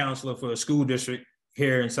behavior counselor for a school district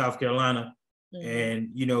here in South Carolina.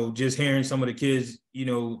 And, you know, just hearing some of the kids, you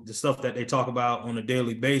know, the stuff that they talk about on a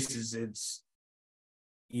daily basis, it's,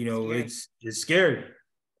 you know, scary. It's scary.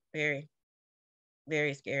 Very,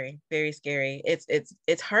 very scary. Very scary.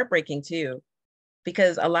 It's heartbreaking too,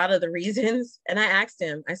 because a lot of the reasons, and I asked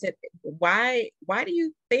him, I said, why do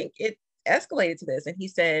you think it escalated to this? And he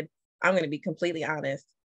said, I'm going to be completely honest,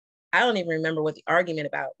 I don't even remember what the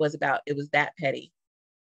argument was about. It was that petty.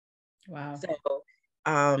 Wow. So,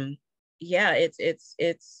 yeah,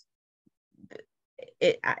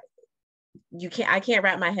 I can't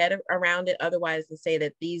wrap my head around it otherwise than say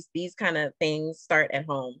that these kind of things start at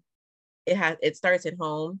home. It starts at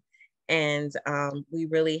home, and we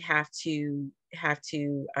really have to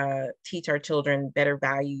teach our children better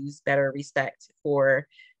values, better respect for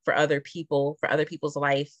other people, for other people's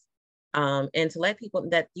life, and to let people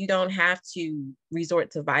that you don't have to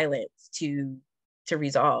resort to violence to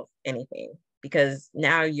resolve anything, because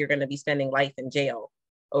now you're going to be spending life in jail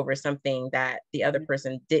over something that the other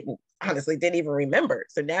person didn't even remember.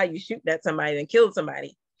 So now you shoot at somebody and killed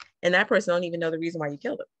somebody, and that person don't even know the reason why you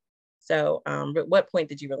killed them. So but what point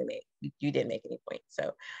did you really make? You didn't make any point.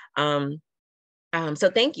 So so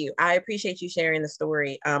thank you. I appreciate you sharing the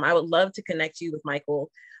story. I would love to connect you with Michael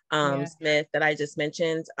Smith that I just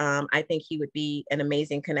mentioned. I think he would be an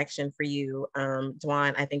amazing connection for you,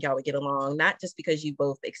 Dwan. I think y'all would get along, not just because you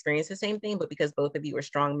both experienced the same thing, but because both of you are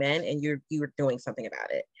strong men and you were doing something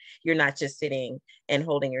about it. You're not just sitting and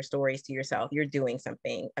holding your stories to yourself. You're doing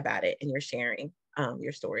something about it, and you're sharing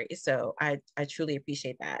your stories. So I truly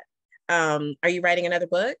appreciate that. Are you writing another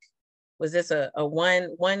book? Was this a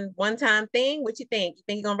one-time thing? What you think? You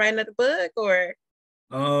think you're gonna write another book, or?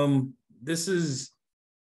 This is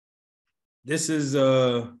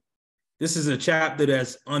a chapter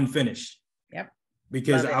that's unfinished. Yep.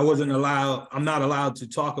 Because I'm not allowed to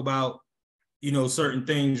talk about, you know, certain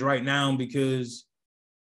things right now, because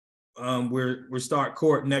we're start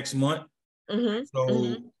court next month.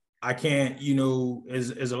 So I can't, you know,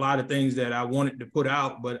 there's a lot of things that I wanted to put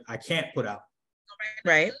out, but I can't put out.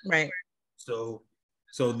 Right. So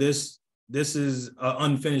this is an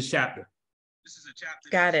unfinished chapter.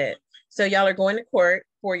 Got it. So y'all are going to court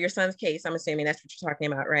for your son's case. I'm assuming that's what you're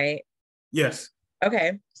talking about, right? Yes.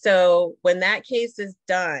 Okay. So when that case is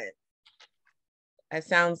done, it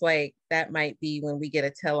sounds like that might be when we get a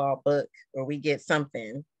tell-all book, or we get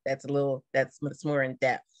something that's more in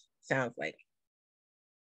depth. Sounds like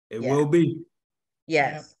it will be.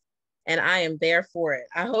 Yes. Yep. And I am there for it.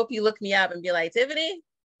 I hope you look me up and be like, Tiffany,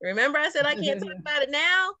 remember I said I can't talk about it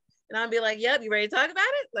now? And I'll be like, yep, you ready to talk about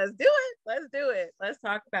it? Let's do it. Let's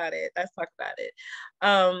talk about it.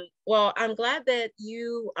 Well, I'm glad that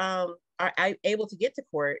you are able to get to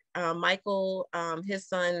court. Michael, his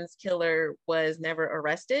son's killer, was never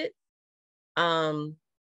arrested.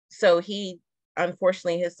 So he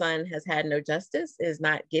unfortunately, his son has had no justice, is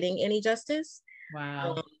not getting any justice.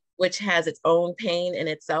 Wow. Which has its own pain in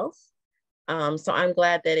itself. So I'm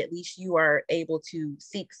glad that at least you are able to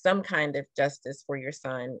seek some kind of justice for your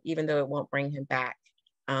son, even though it won't bring him back.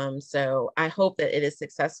 So I hope that it is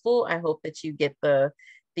successful. I hope that you get the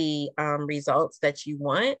results that you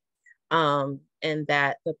want, and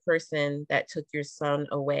that the person that took your son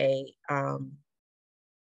away,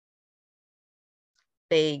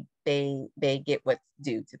 they get what's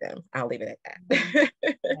due to them. I'll leave it at that.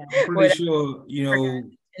 I'm pretty sure, you know,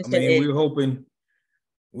 I mean,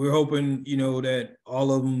 we're hoping, you know, that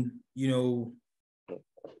all of them, you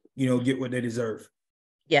know, get what they deserve.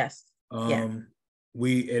 Yes. It'll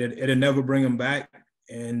never bring them back.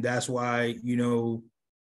 And that's why, you know,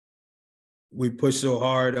 we push so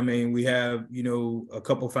hard. I mean, we have, you know, a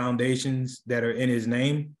couple foundations that are in his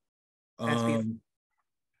name. You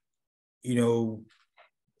know,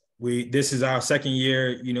 this is our second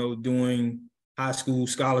year, you know, doing high school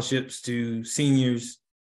scholarships to seniors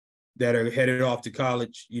that are headed off to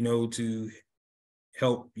college, you know, to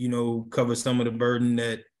help, you know, cover some of the burden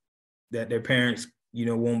that their parents, you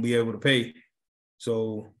know, won't be able to pay.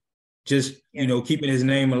 So just, you know, keeping his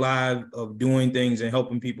name alive of doing things and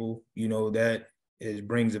helping people, you know, that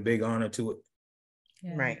brings a big honor to it.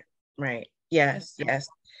 Yeah. Right. Yes.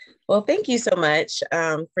 Well, thank you so much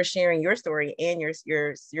for sharing your story and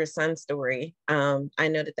your son's story. I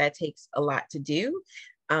know that takes a lot to do.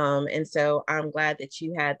 And so I'm glad that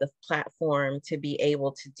you had the platform to be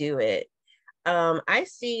able to do it. I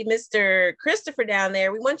see Mr. Christopher down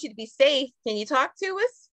there. We want you to be safe. Can you talk to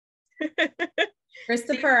us?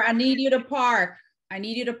 Christopher, I need you to park.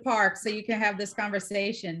 So you can have this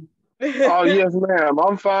conversation. Oh, yes, ma'am.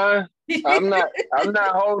 I'm fine. I'm not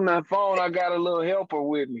holding the phone. I got a little helper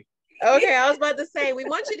with me. Okay, I was about to say, we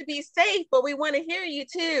want you to be safe, but we want to hear you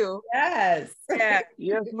too. Yes. Yeah.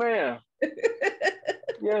 Yes, ma'am.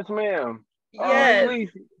 Yes, ma'am. Yes.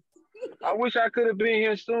 I wish I could have been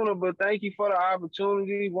here sooner, but thank you for the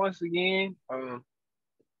opportunity once again.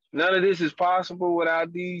 None of this is possible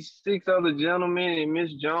without these 6 other gentlemen and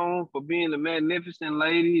Miss Jones for being the magnificent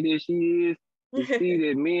lady that she is, to see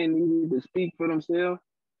that men needed to speak for themselves,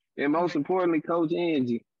 and most importantly, Coach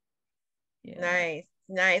Angie. Yeah.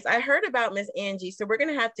 Nice. I heard about Miss Angie, so we're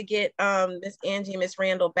gonna have to get Miss Angie, Miss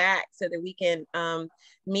Randall back so that we can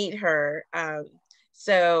meet her.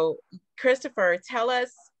 So Christopher, tell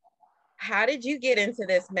us, how did you get into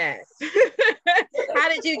this mess? How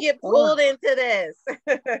did you get pulled into this?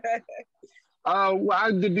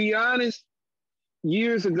 Well, to be honest,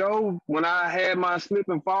 years ago when I had my slip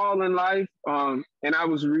and fall in life, and I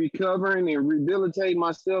was recovering and rehabilitating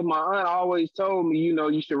myself, my aunt always told me, you know,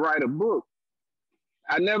 you should write a book.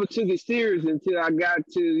 I never took it serious until I got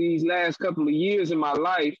to these last couple of years in my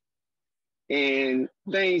life, and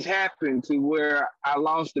things happened to where I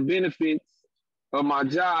lost the benefits of my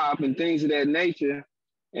job and things of that nature,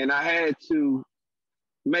 and I had to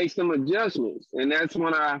make some adjustments. And that's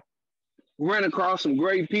when I ran across some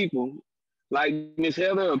great people like Miss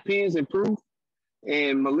Heather of Pens and Proof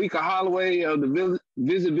and Malika Holloway of the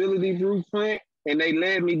Visibility Blueprint, and they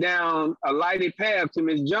led me down a lighted path to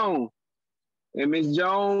Miss Jones. And Miss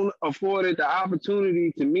Jones afforded the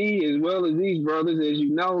opportunity to me, as well as these brothers, as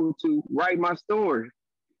you know, to write my story.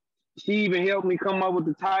 She even helped me come up with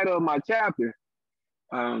the title of my chapter.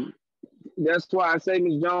 That's why I say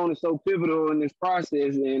Miss Jones is so pivotal in this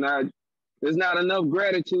process, and there's not enough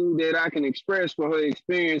gratitude that I can express for her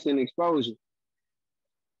experience and exposure.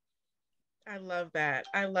 I love that.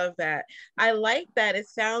 I like that. It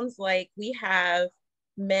sounds like we have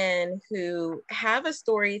men who have a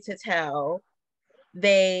story to tell.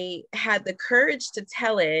 They had the courage to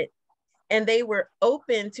tell it, and they were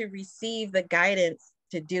open to receive the guidance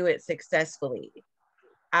to do it successfully.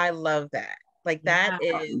 I love that. Like that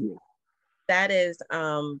is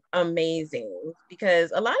amazing,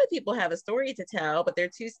 because a lot of people have a story to tell, but they're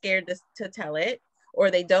too scared to tell it, or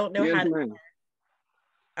they don't know how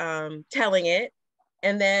to telling it,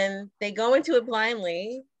 and then they go into it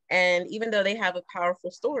blindly, and even though they have a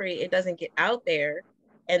powerful story, it doesn't get out there.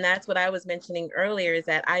 And that's what I was mentioning earlier, is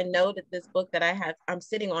that I know that this book that I'm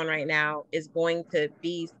sitting on right now is going to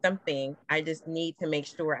be something. I just need to make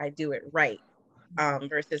sure I do it right,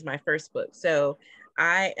 versus my first book. So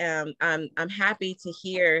I'm happy to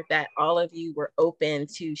hear that all of you were open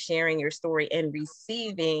to sharing your story and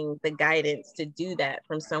receiving the guidance to do that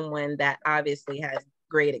from someone that obviously has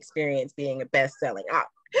great experience being a best-selling author.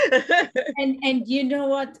 and you know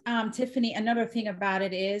what, Tiffany, another thing about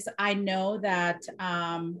it is, I know that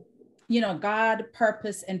you know, God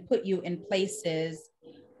purposed and put you in places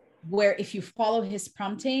where if you follow his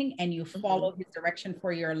prompting and you follow his direction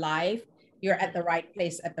for your life, you're at the right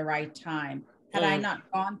place at the right time. Had I not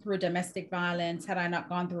gone through domestic violence, had I not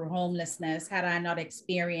gone through homelessness, had I not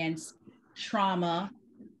experienced trauma,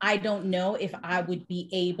 I don't know if I would be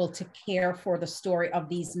able to care for the story of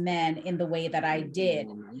these men in the way that I did.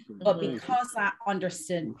 But because I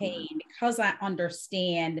understand pain, because I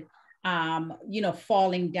understand,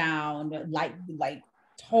 falling down, like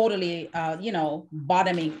totally,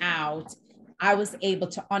 bottoming out, I was able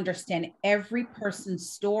to understand every person's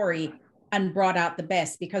story and brought out the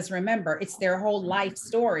best, because remember, it's their whole life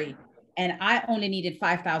story. And I only needed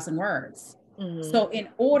 5,000 words. So in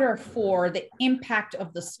order for the impact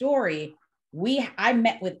of the story, I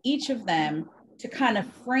met with each of them to kind of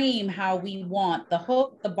frame how we want the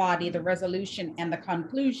hook, the body, the resolution, and the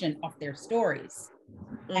conclusion of their stories.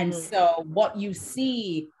 And so what you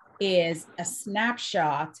see is a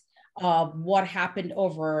snapshot of what happened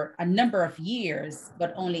over a number of years,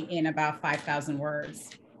 but only in about 5,000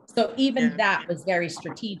 words. So even that was very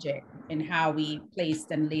strategic in how we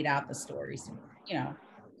placed and laid out the stories,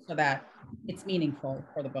 so that it's meaningful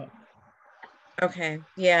for the book. Okay.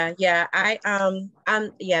 Yeah.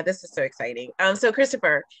 This is so exciting. So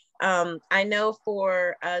Christopher, I know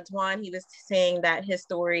for Dwan, he was saying that his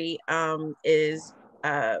story is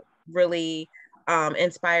really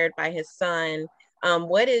inspired by his son.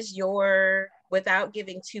 What is your, without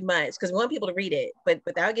giving too much, because we want people to read it, but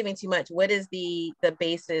without giving too much, what is the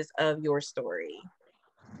basis of your story?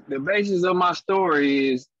 The basis of my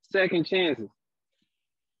story is second chances.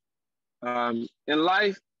 In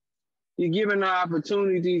life, you're given an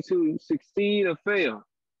opportunity to succeed or fail.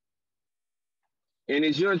 And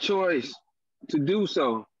it's your choice to do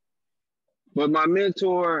so. But my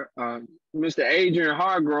mentor, Mr. Adrian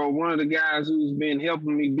Hargrove, one of the guys who's been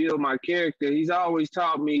helping me build my character, he's always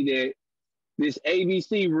taught me that this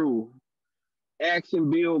ABC rule,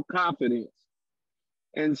 action build confidence.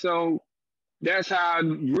 And so that's how I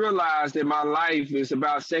realized that my life is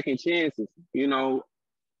about second chances.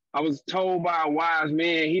 I was told by a wise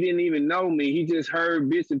man, he didn't even know me. He just heard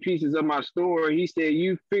bits and pieces of my story. He said,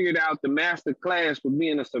 you figured out the master class for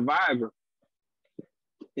being a survivor.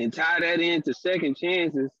 And tie that into second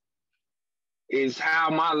chances is how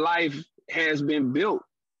my life has been built.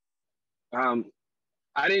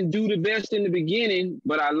 I didn't do the best in the beginning,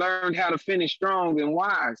 but I learned how to finish strong and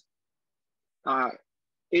wise. My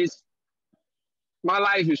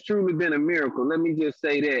life has truly been a miracle. Let me just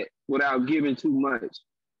say that without giving too much.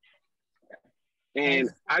 And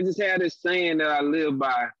I just had this saying that I live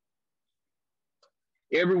by.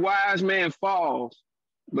 Every wise man falls,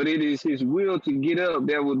 but it is his will to get up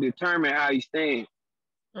that will determine how he stands.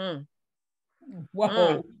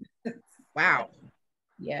 Whoa. Wow.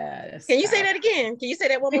 Yes. Can you say that again? Can you say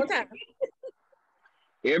that one more time?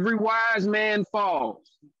 Every wise man falls,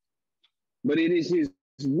 but it is his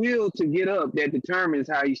will to get up that determines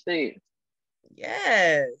how he stands.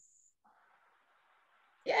 Yes.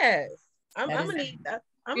 I'm gonna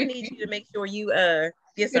need you to make sure you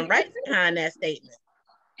get some rights behind that statement.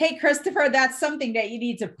 Hey, Christopher, that's something that you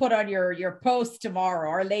need to put on your post tomorrow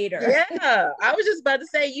or later. Yeah, I was just about to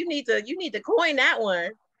say you need to coin that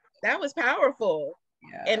one. That was powerful.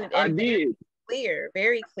 Yeah. And I did.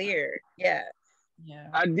 Very clear. Yeah.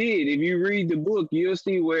 I did. If you read the book, you'll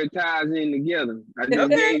see where it ties in together. I just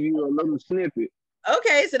gave you a little snippet.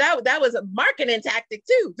 Okay, so that was a marketing tactic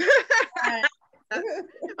too.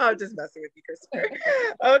 I'm just messing with you, Christopher.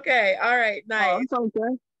 Okay, all right, nice. Oh, it's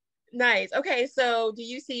okay. Nice. Okay, so do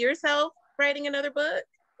you see yourself writing another book,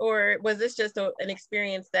 or was this just an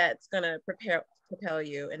experience that's gonna propel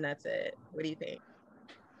you, and that's it? What do you think?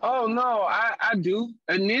 Oh no, I do.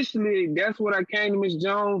 Initially, that's what I came to Miss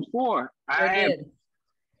Jones for. I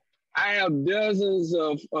have dozens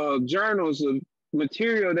of journals of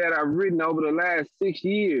material that I've written over the last 6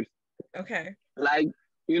 years. Okay. Like,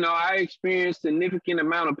 I experienced significant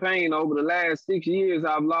amount of pain over the last 6 years.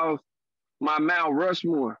 I've lost my Mount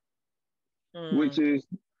Rushmore, which is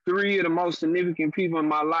 3 of the most significant people in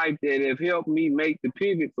my life that have helped me make the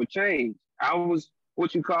pivot for change. I was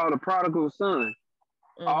what you call a prodigal son,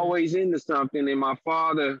 always into something. And my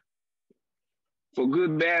father, for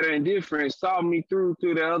good, bad, or indifferent, saw me through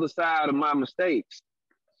to the other side of my mistakes.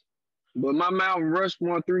 But my Mount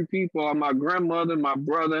Rushmore 3 people are my grandmother, my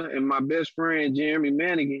brother, and my best friend, Jeremy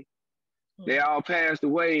Manigan. They all passed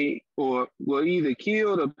away or were either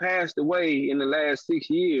killed or passed away in the last 6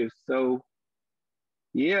 years. So,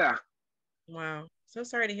 yeah. Wow. So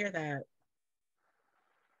sorry to hear that.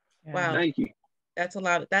 Yeah. Wow. Thank you. That's a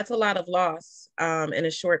lot of loss in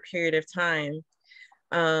a short period of time.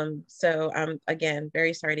 So I'm, again,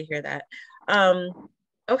 very sorry to hear that.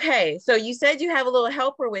 Okay, so you said you have a little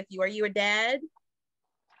helper with you. Are you a dad?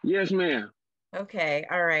 Yes, ma'am. Okay,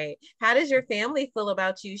 all right. How does your family feel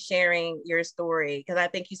about you sharing your story? Because I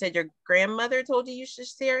think you said your grandmother told you you should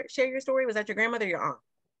share your story. Was that your grandmother or your aunt?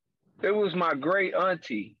 It was my great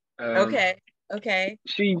auntie. Okay, okay.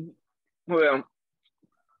 She, well,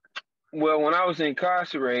 when I was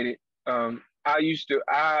incarcerated,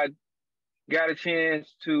 I got a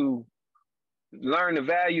chance to learn the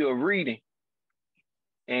value of reading.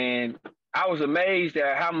 And I was amazed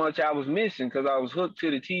at how much I was missing because I was hooked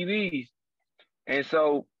to the TVs. And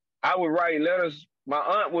so I would write letters. My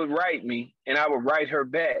aunt would write me and I would write her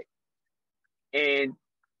back. And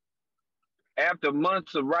after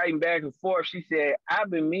months of writing back and forth, she said, I've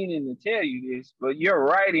been meaning to tell you this, but your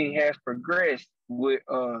writing has progressed with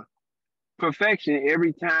perfection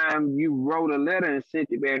every time you wrote a letter and sent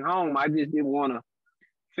it back home. I just didn't want to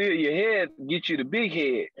fill your head, get you the big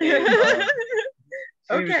head.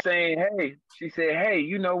 And she was saying, hey,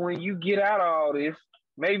 you know, when you get out of all this,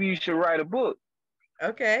 maybe you should write a book.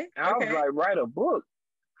 Okay. And I was like, write a book?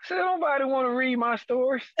 I said, nobody want to read my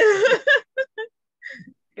stories.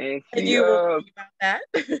 And you were about that.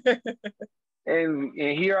 and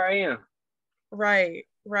here I am. Right.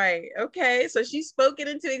 Okay. So she spoke it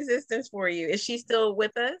into existence for you. Is she still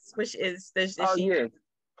with us? Yes.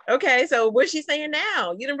 Okay. So what's she saying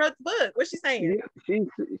now? You done wrote the book. What's she saying? Yeah,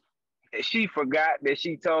 she forgot that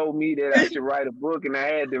she told me that I should write a book, and I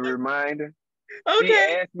had to remind her. Okay. She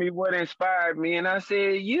asked me what inspired me, and I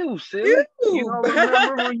said, you, silly. You don't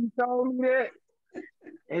remember when you told me that?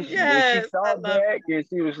 And she thought back, and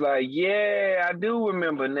she was like, yeah, I do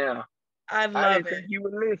remember now. I didn't think you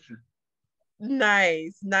would listen.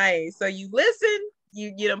 Nice. So you listened,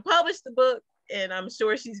 you done published the book, and I'm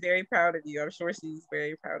sure she's very proud of you.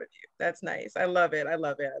 That's nice. I love it.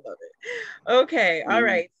 Okay. All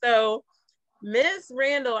right. So Miss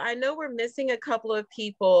Randall, I know we're missing a couple of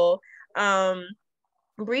people.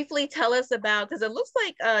 Briefly tell us about, because it looks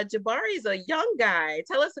like Jabari's a young guy.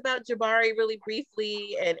 Tell us about Jabari really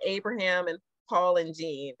briefly, and Abraham and Paul and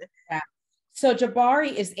Jean. Yeah. So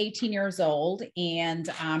Jabari is 18 years old and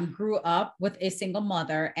grew up with a single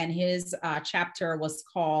mother, and his chapter was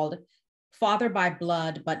called Father by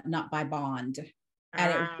Blood, but Not by Bond.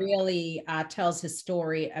 And it really tells his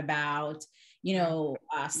story about,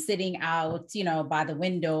 sitting out, by the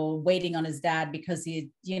window, waiting on his dad because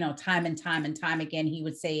he, time and time again, he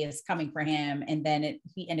would say is coming for him. And then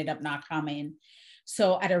he ended up not coming.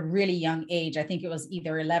 So at a really young age, I think it was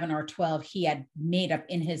either 11 or 12, he had made up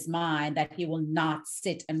in his mind that he will not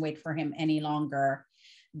sit and wait for him any longer,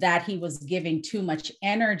 that he was giving too much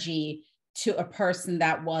energy to a person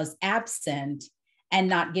that was absent and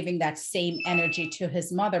not giving that same energy to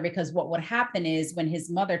his mother. Because what would happen is when his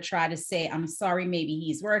mother tried to say, I'm sorry, maybe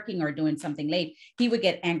he's working or doing something late, he would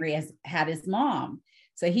get angry as had his mom.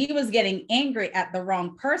 So he was getting angry at the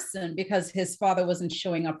wrong person because his father wasn't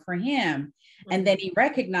showing up for him. And then he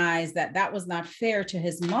recognized that that was not fair to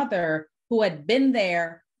his mother, who had been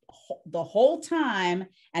there the whole time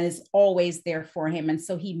and is always there for him. And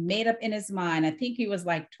so he made up in his mind, I think he was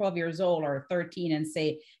like 12 years old or 13, and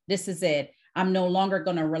say, this is it. I'm no longer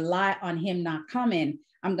going to rely on him not coming.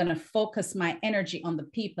 I'm going to focus my energy on the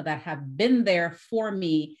people that have been there for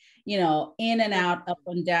me, in and out, up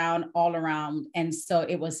and down, all around. And so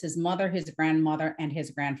it was his mother, his grandmother, and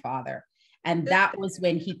his grandfather. And that was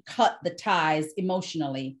when he cut the ties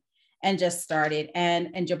emotionally and just started. And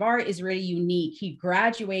Jabari is really unique. He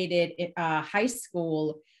graduated high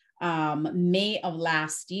school May of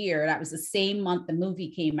last year. That was the same month the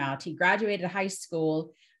movie came out. He graduated high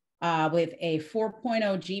school with a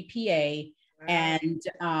 4.0 GPA and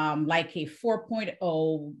like a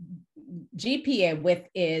 4.0 GPA with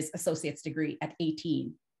his associate's degree at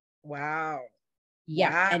 18. Wow.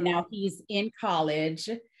 Yeah. Wow. And now he's in college.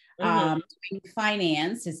 Doing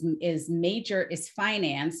finance. His major is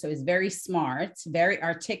finance, so he's very smart, very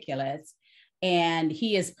articulate, and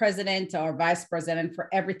he is president or vice president for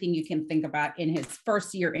everything you can think about in his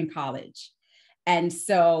first year in college. And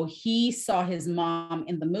so he saw his mom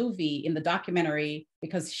in the movie, in the documentary,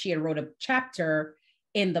 because she had wrote a chapter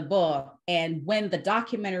in the book. And when the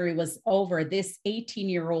documentary was over, this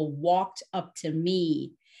 18-year-old walked up to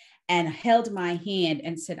me and held my hand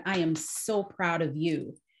and said, I am so proud of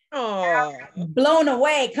you. Oh, blown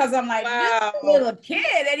away, because I'm like, wow, this little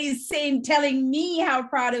kid, and he's telling me how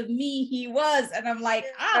proud of me he was, and I'm like,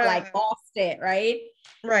 I like lost it, right?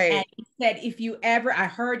 And he said, if you ever, I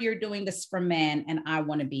heard you're doing this for men, and I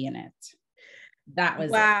want to be in it. That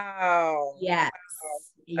was wow. It. Yes.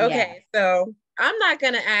 Okay, so I'm not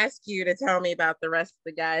going to ask you to tell me about the rest of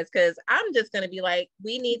the guys, because I'm just going to be like,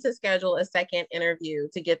 we need to schedule a second interview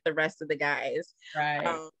to get the rest of the guys.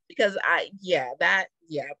 Right. Because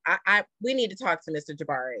we need to talk to Mr.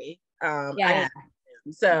 Jabari. Yeah.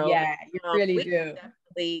 So yeah, you really we do.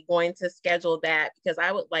 Definitely going to schedule that, because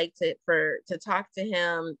I would like to talk to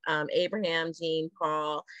him, Abraham, Jean,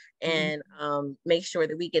 Paul, and make sure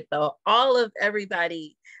that we get all of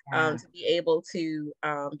everybody to be able to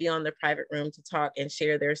be on the private room to talk and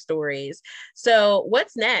share their stories. So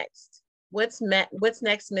what's next? What's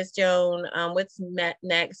next, Miss Joan? What's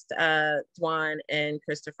next, Dwan and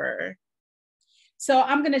Christopher? So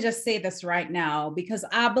I'm going to just say this right now, because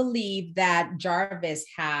I believe that Jarvis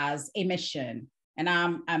has a mission. And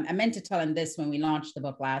I meant to tell him this when we launched the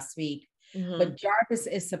book last week, but Jarvis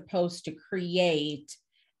is supposed to create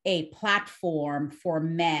a platform for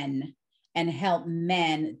men and help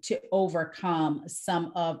men to overcome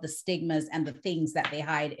some of the stigmas and the things that they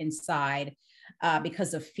hide inside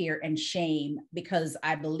because of fear and shame. Because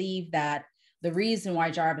I believe that the reason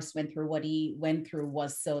why Jarvis went through what he went through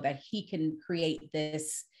was so that he can create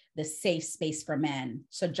this safe space for men.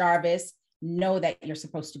 So Jarvis, know that you're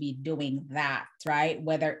supposed to be doing that, right?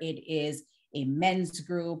 Whether it is a men's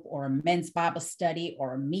group or a men's Bible study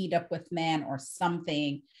or a meetup with men or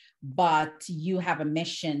something, but you have a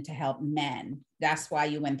mission to help men. That's why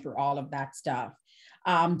you went through all of that stuff.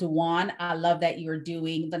 Dewan, I love that you're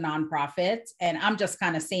doing the nonprofit, and I'm just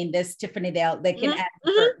kind of saying this, Tiffany, they can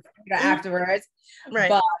answer afterwards. Right.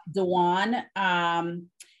 But Dewan,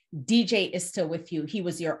 DJ is still with you. He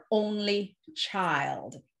was your only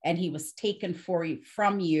child, and he was taken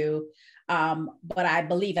from you. But I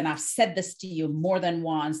believe, and I've said this to you more than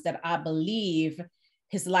once, that I believe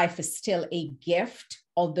his life is still a gift,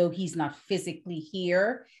 although he's not physically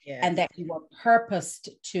here, and that you were purposed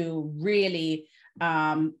to really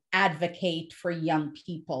advocate for young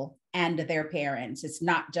people and their parents. It's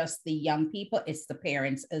not just the young people, it's the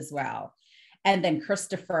parents as well. And then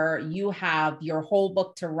Christopher, you have your whole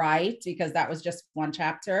book to write, because that was just one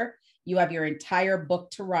chapter. You have your entire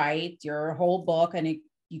book to write, your whole book, and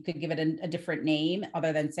you could give it a different name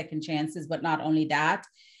other than Second Chances. But not only that,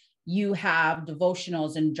 you have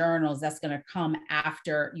devotionals and journals that's going to come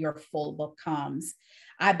after your full book comes.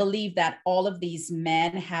 I believe that all of these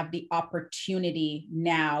men have the opportunity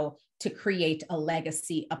now to create a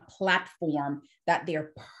legacy, a platform that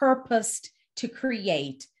they're purposed to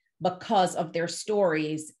create because of their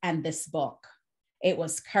stories and this book. It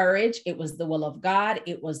was courage. It was the will of God.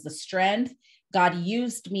 It was the strength. God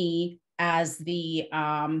used me as the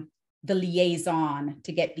liaison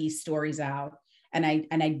to get these stories out. And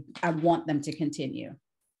I want them to continue.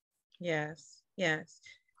 Yes.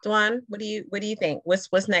 Dwan, what do you think?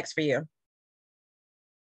 What's next for you?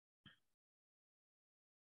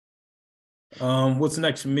 What's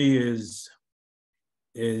next for me is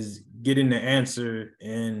getting the answer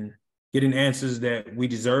and getting answers that we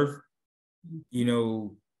deserve,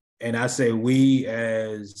 and I say we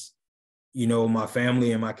as, my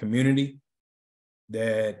family and my community,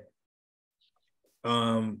 that,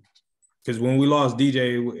 because when we lost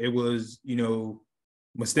DJ, it was,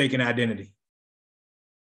 mistaken identity.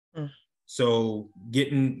 So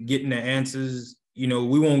getting the answers,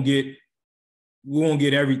 we won't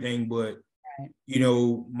get everything, but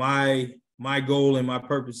my goal and my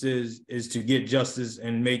purpose is to get justice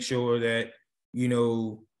and make sure that,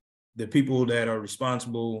 the people that are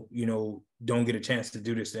responsible, don't get a chance to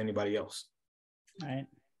do this to anybody else. All right.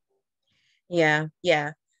 Yeah.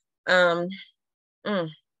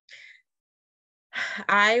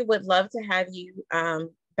 I would love to have you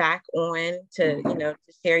back on to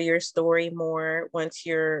share your story more once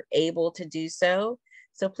you're able to do so.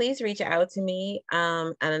 So please reach out to me,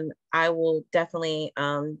 and I will definitely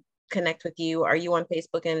connect with you. Are you on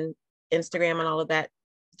Facebook and Instagram and all of that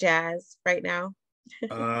jazz right now?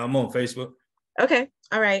 I'm on Facebook. Okay.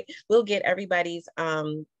 All right. We'll get everybody's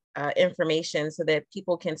information so that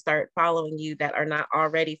people can start following you that are not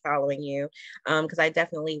already following you. Because I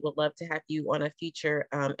definitely would love to have you on a future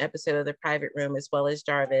episode of the Private Room, as well as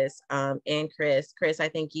Jarvis and Chris. Chris, I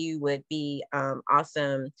think you would be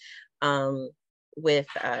awesome with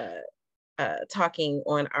talking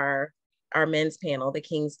on our men's panel, the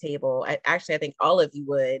King's Table. I think all of you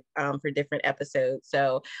would for different episodes.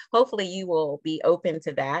 So hopefully you will be open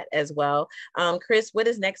to that as well. Chris, what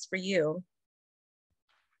is next for you?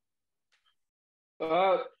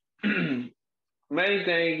 Main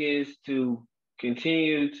thing is to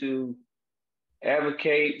continue to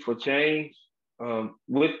advocate for change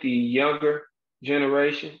with the younger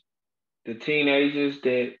generation, the teenagers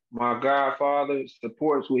that my godfather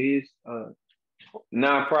supports with his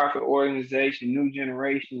nonprofit organization, New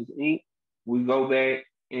Generations Inc. We go back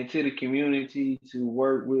into the community to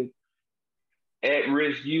work with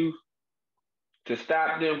at-risk youth to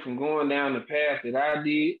stop them from going down the path that I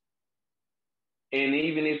did. And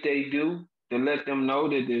even if they do, to let them know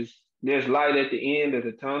that there's light at the end of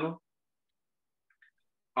the tunnel.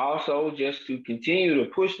 Also, just to continue to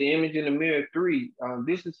push the image in the mirror 3.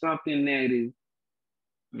 This is something that is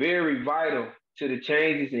very vital to the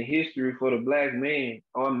changes in history for the Black man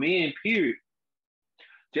or men, period.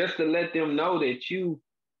 Just to let them know that you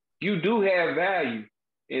do have value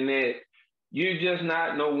and that you're just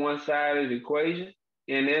not no one-sided equation.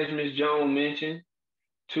 And as Ms. Jones mentioned,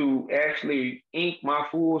 to actually ink my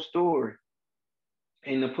full story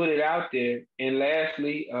and to put it out there. And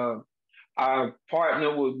lastly, I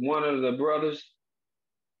partner with one of the brothers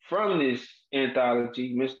from this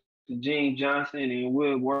anthology, Mr. Gene Johnson, and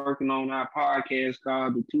we're working on our podcast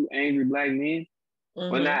called The Two Angry Black Men.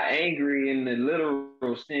 Mm-hmm. We're not angry in the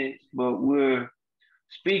literal sense, but we're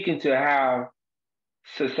speaking to how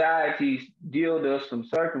societies dealt us some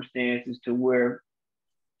circumstances to where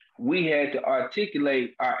we had to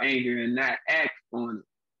articulate our anger and not act on it.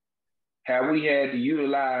 How we had to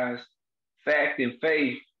utilize fact and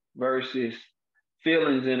faith versus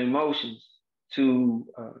feelings and emotions to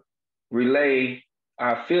relay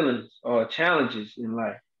our feelings or challenges in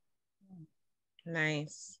life.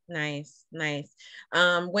 Nice. When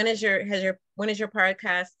is your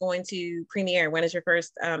podcast going to premiere? When is your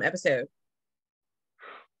first episode?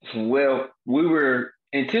 Well, we were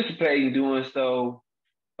anticipating doing so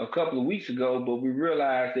a couple of weeks ago, but we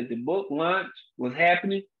realized that the book launch was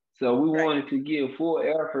happening. So we wanted to give full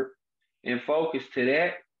effort and focus to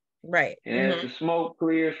that. Right. And as the smoke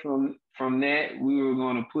clears from that, we were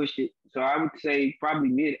going to push it. So I would say probably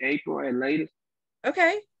mid-April at latest.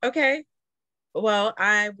 Okay. Well,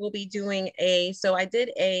 I will be doing I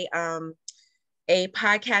did a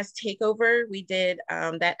podcast takeover. We did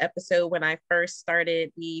that episode when I first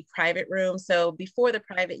started the private room. So before the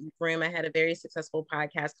private room, I had a very successful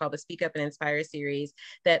podcast called the Speak Up and Inspire series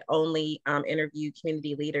that only interviewed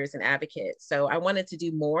community leaders and advocates. So I wanted to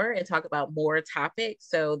do more and talk about more topics.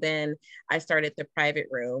 So then I started the private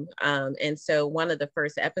room. And so one of the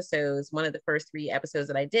first 3 episodes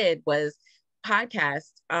that I did was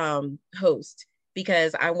podcast host,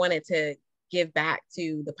 because I wanted to give back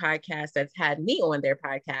to the podcast that's had me on their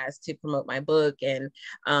podcast to promote my book and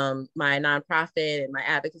my nonprofit and my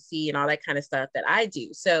advocacy and all that kind of stuff that I do.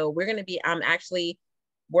 So I'm actually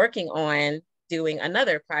working on doing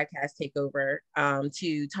another podcast takeover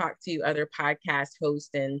to talk to other podcast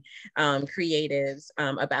hosts and creatives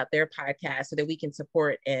about their podcast so that we can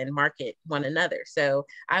support and market one another. So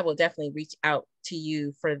I will definitely reach out to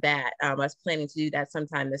you for that. I was planning to do that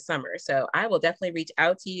sometime this summer. So I will definitely reach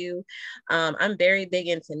out to you. I'm very big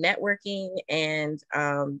into networking and,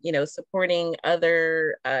 supporting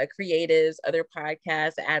other creatives, other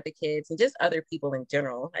podcasts, advocates, and just other people in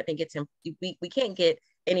general. I think we can't get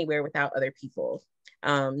anywhere without other people.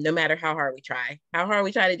 No matter how hard we try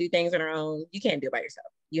to do things on our own, you can't do it by yourself.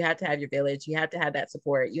 You have to have your village. You have to have that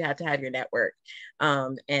support. You have to have your network.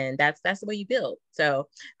 And that's the way you build. So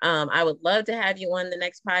I would love to have you on the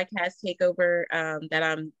next podcast takeover that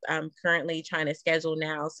I'm currently trying to schedule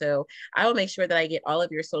now. So I will make sure that I get all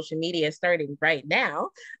of your social media starting right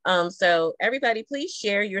now. So everybody, please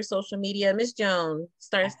share your social media. Ms. Jones,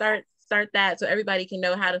 start that so everybody can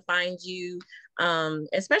know how to find you.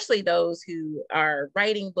 Especially those who are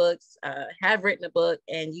writing books, have written a book,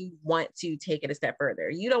 and you want to take it a step further.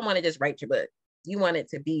 You don't want to just write your book. You want it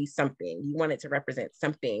to be something. You want it to represent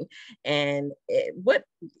something. And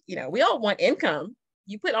we all want income.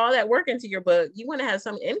 You put all that work into your book. You want to have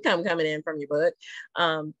some income coming in from your book,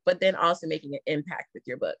 but then also making an impact with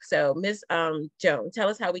your book. So Ms. Jones, tell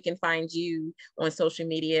us how we can find you on social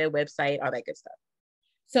media, website, all that good stuff.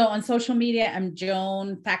 So on social media, I'm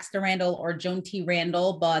Joan Thaxter-Randall or Joan T.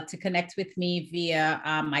 Randall, but to connect with me via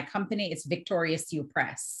my company, it's Victorious U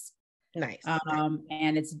Press. Nice.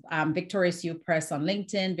 And it's Victorious U Press on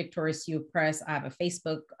LinkedIn, Victorious U Press. I have a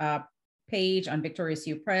Facebook page on Victorious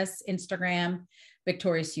U Press, Instagram,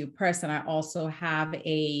 Victorious U Press. And I also have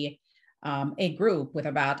a group with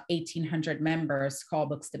about 1,800 members called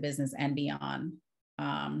Books to Business and Beyond.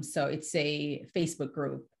 So it's a Facebook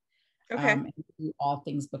group. Okay. All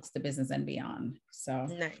things books to business and beyond. So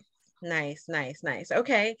nice.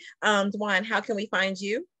 Okay. Dwan, how can we find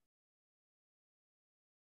you?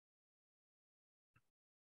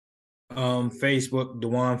 Facebook,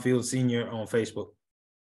 Dwan Field Senior on Facebook.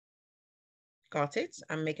 Got it.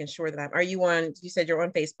 I'm making sure that you said you're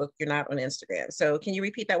on Facebook, you're not on Instagram. So can you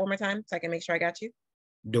repeat that one more time so I can make sure I got you?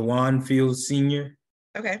 Dewan Fields Sr.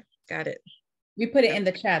 Okay, got it. We put it in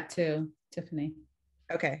the chat too, Tiffany.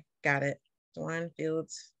 Okay, got it. Dewan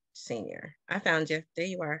Fields Sr. I found you. There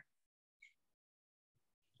you are.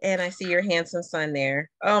 And I see your handsome son there.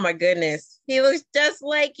 Oh my goodness. He looks just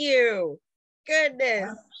like you.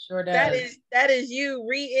 Goodness. Sure does. That is you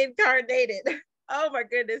reincarnated. Oh my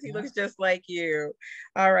goodness, he looks just like you.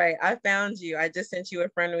 All right, I found you. I just sent you a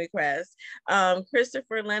friend request.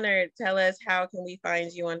 Christopher Leonard, tell us, how can we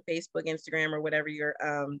find you on Facebook, Instagram, or whatever your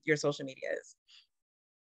social media is?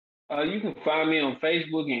 You can find me on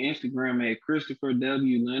Facebook and Instagram at Christopher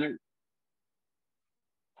W. Leonard.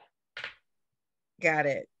 Got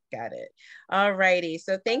it. All righty.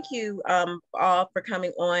 So thank you all for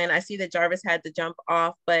coming on. I see that Jarvis had to jump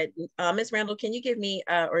off, but Ms. Randall, can you give me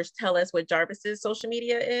or tell us what Jarvis's social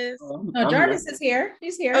media is? No, Jarvis is here.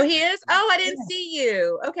 He's here. Oh, he is? Oh, I didn't see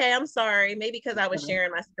you. Okay, I'm sorry. Maybe because I was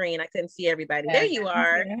sharing my screen, I couldn't see everybody. There you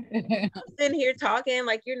are. I'm sitting here talking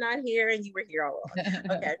like you're not here and you were here all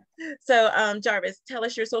along. Okay. So Jarvis, tell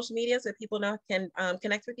us your social media so people can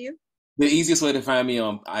connect with you. The easiest way to find me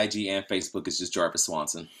on IG and Facebook is just Jarvis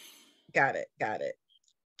Swanson. Got it.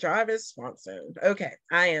 Jarvis Swanson. Okay,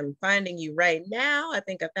 I am finding you right now. I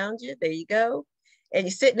think I found you. There you go. And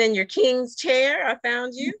you're sitting in your king's chair. I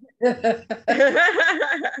found you.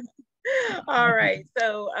 All right.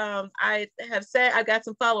 So I have said I've got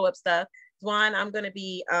some follow-up stuff. Juan, I'm going to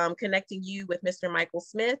be connecting you with Mr. Michael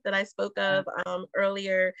Smith that I spoke of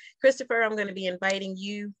earlier. Christopher, I'm going to be inviting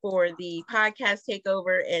you for the podcast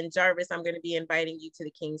takeover, and Jarvis, I'm going to be inviting you to the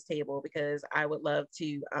King's Table because I would love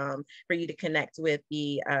to for you to connect with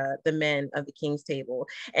the men of the King's Table.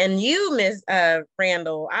 And you, Ms.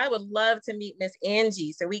 Randall, I would love to meet Miss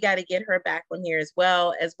Angie, so we got to get her back on here as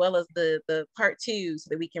well as the part 2, so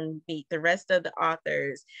that we can meet the rest of the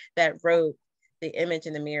authors that wrote The Image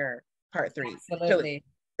in the Mirror. Part 3. Absolutely.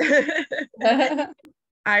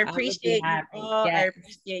 I appreciate you all. Yes. I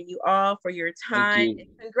appreciate you all for your time.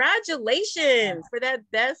 Congratulations for that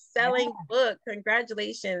best-selling book.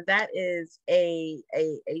 Congratulations. That is a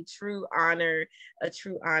true honor,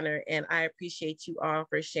 And I appreciate you all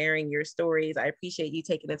for sharing your stories. I appreciate you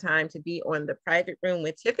taking the time to be on the private room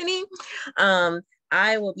with Tiffany.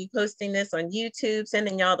 I will be posting this on YouTube,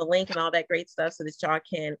 sending y'all the link and all that great stuff so that y'all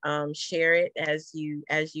can share it as you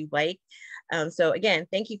like. So again,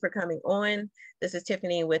 thank you for coming on. This is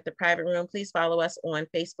Tiffany with The Private Room. Please follow us on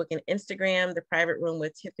Facebook and Instagram, The Private Room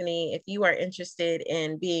with Tiffany. If you are interested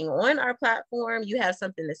in being on our platform, you have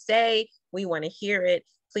something to say, we want to hear it,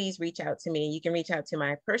 please reach out to me. You can reach out to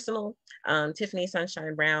my personal, Tiffany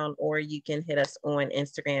Sunshine Brown, or you can hit us on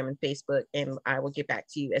Instagram and Facebook, and I will get back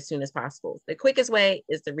to you as soon as possible. The quickest way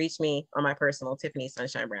is to reach me on my personal, Tiffany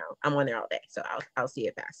Sunshine Brown. I'm on there all day, so I'll see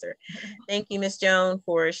it faster. Thank you, Miss Joan,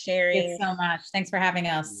 for sharing. Thanks so much. Thanks for having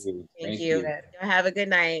us. Thank you. Have a good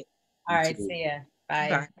night. All right, see ya.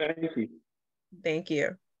 Bye. Thank you. Thank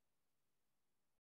you.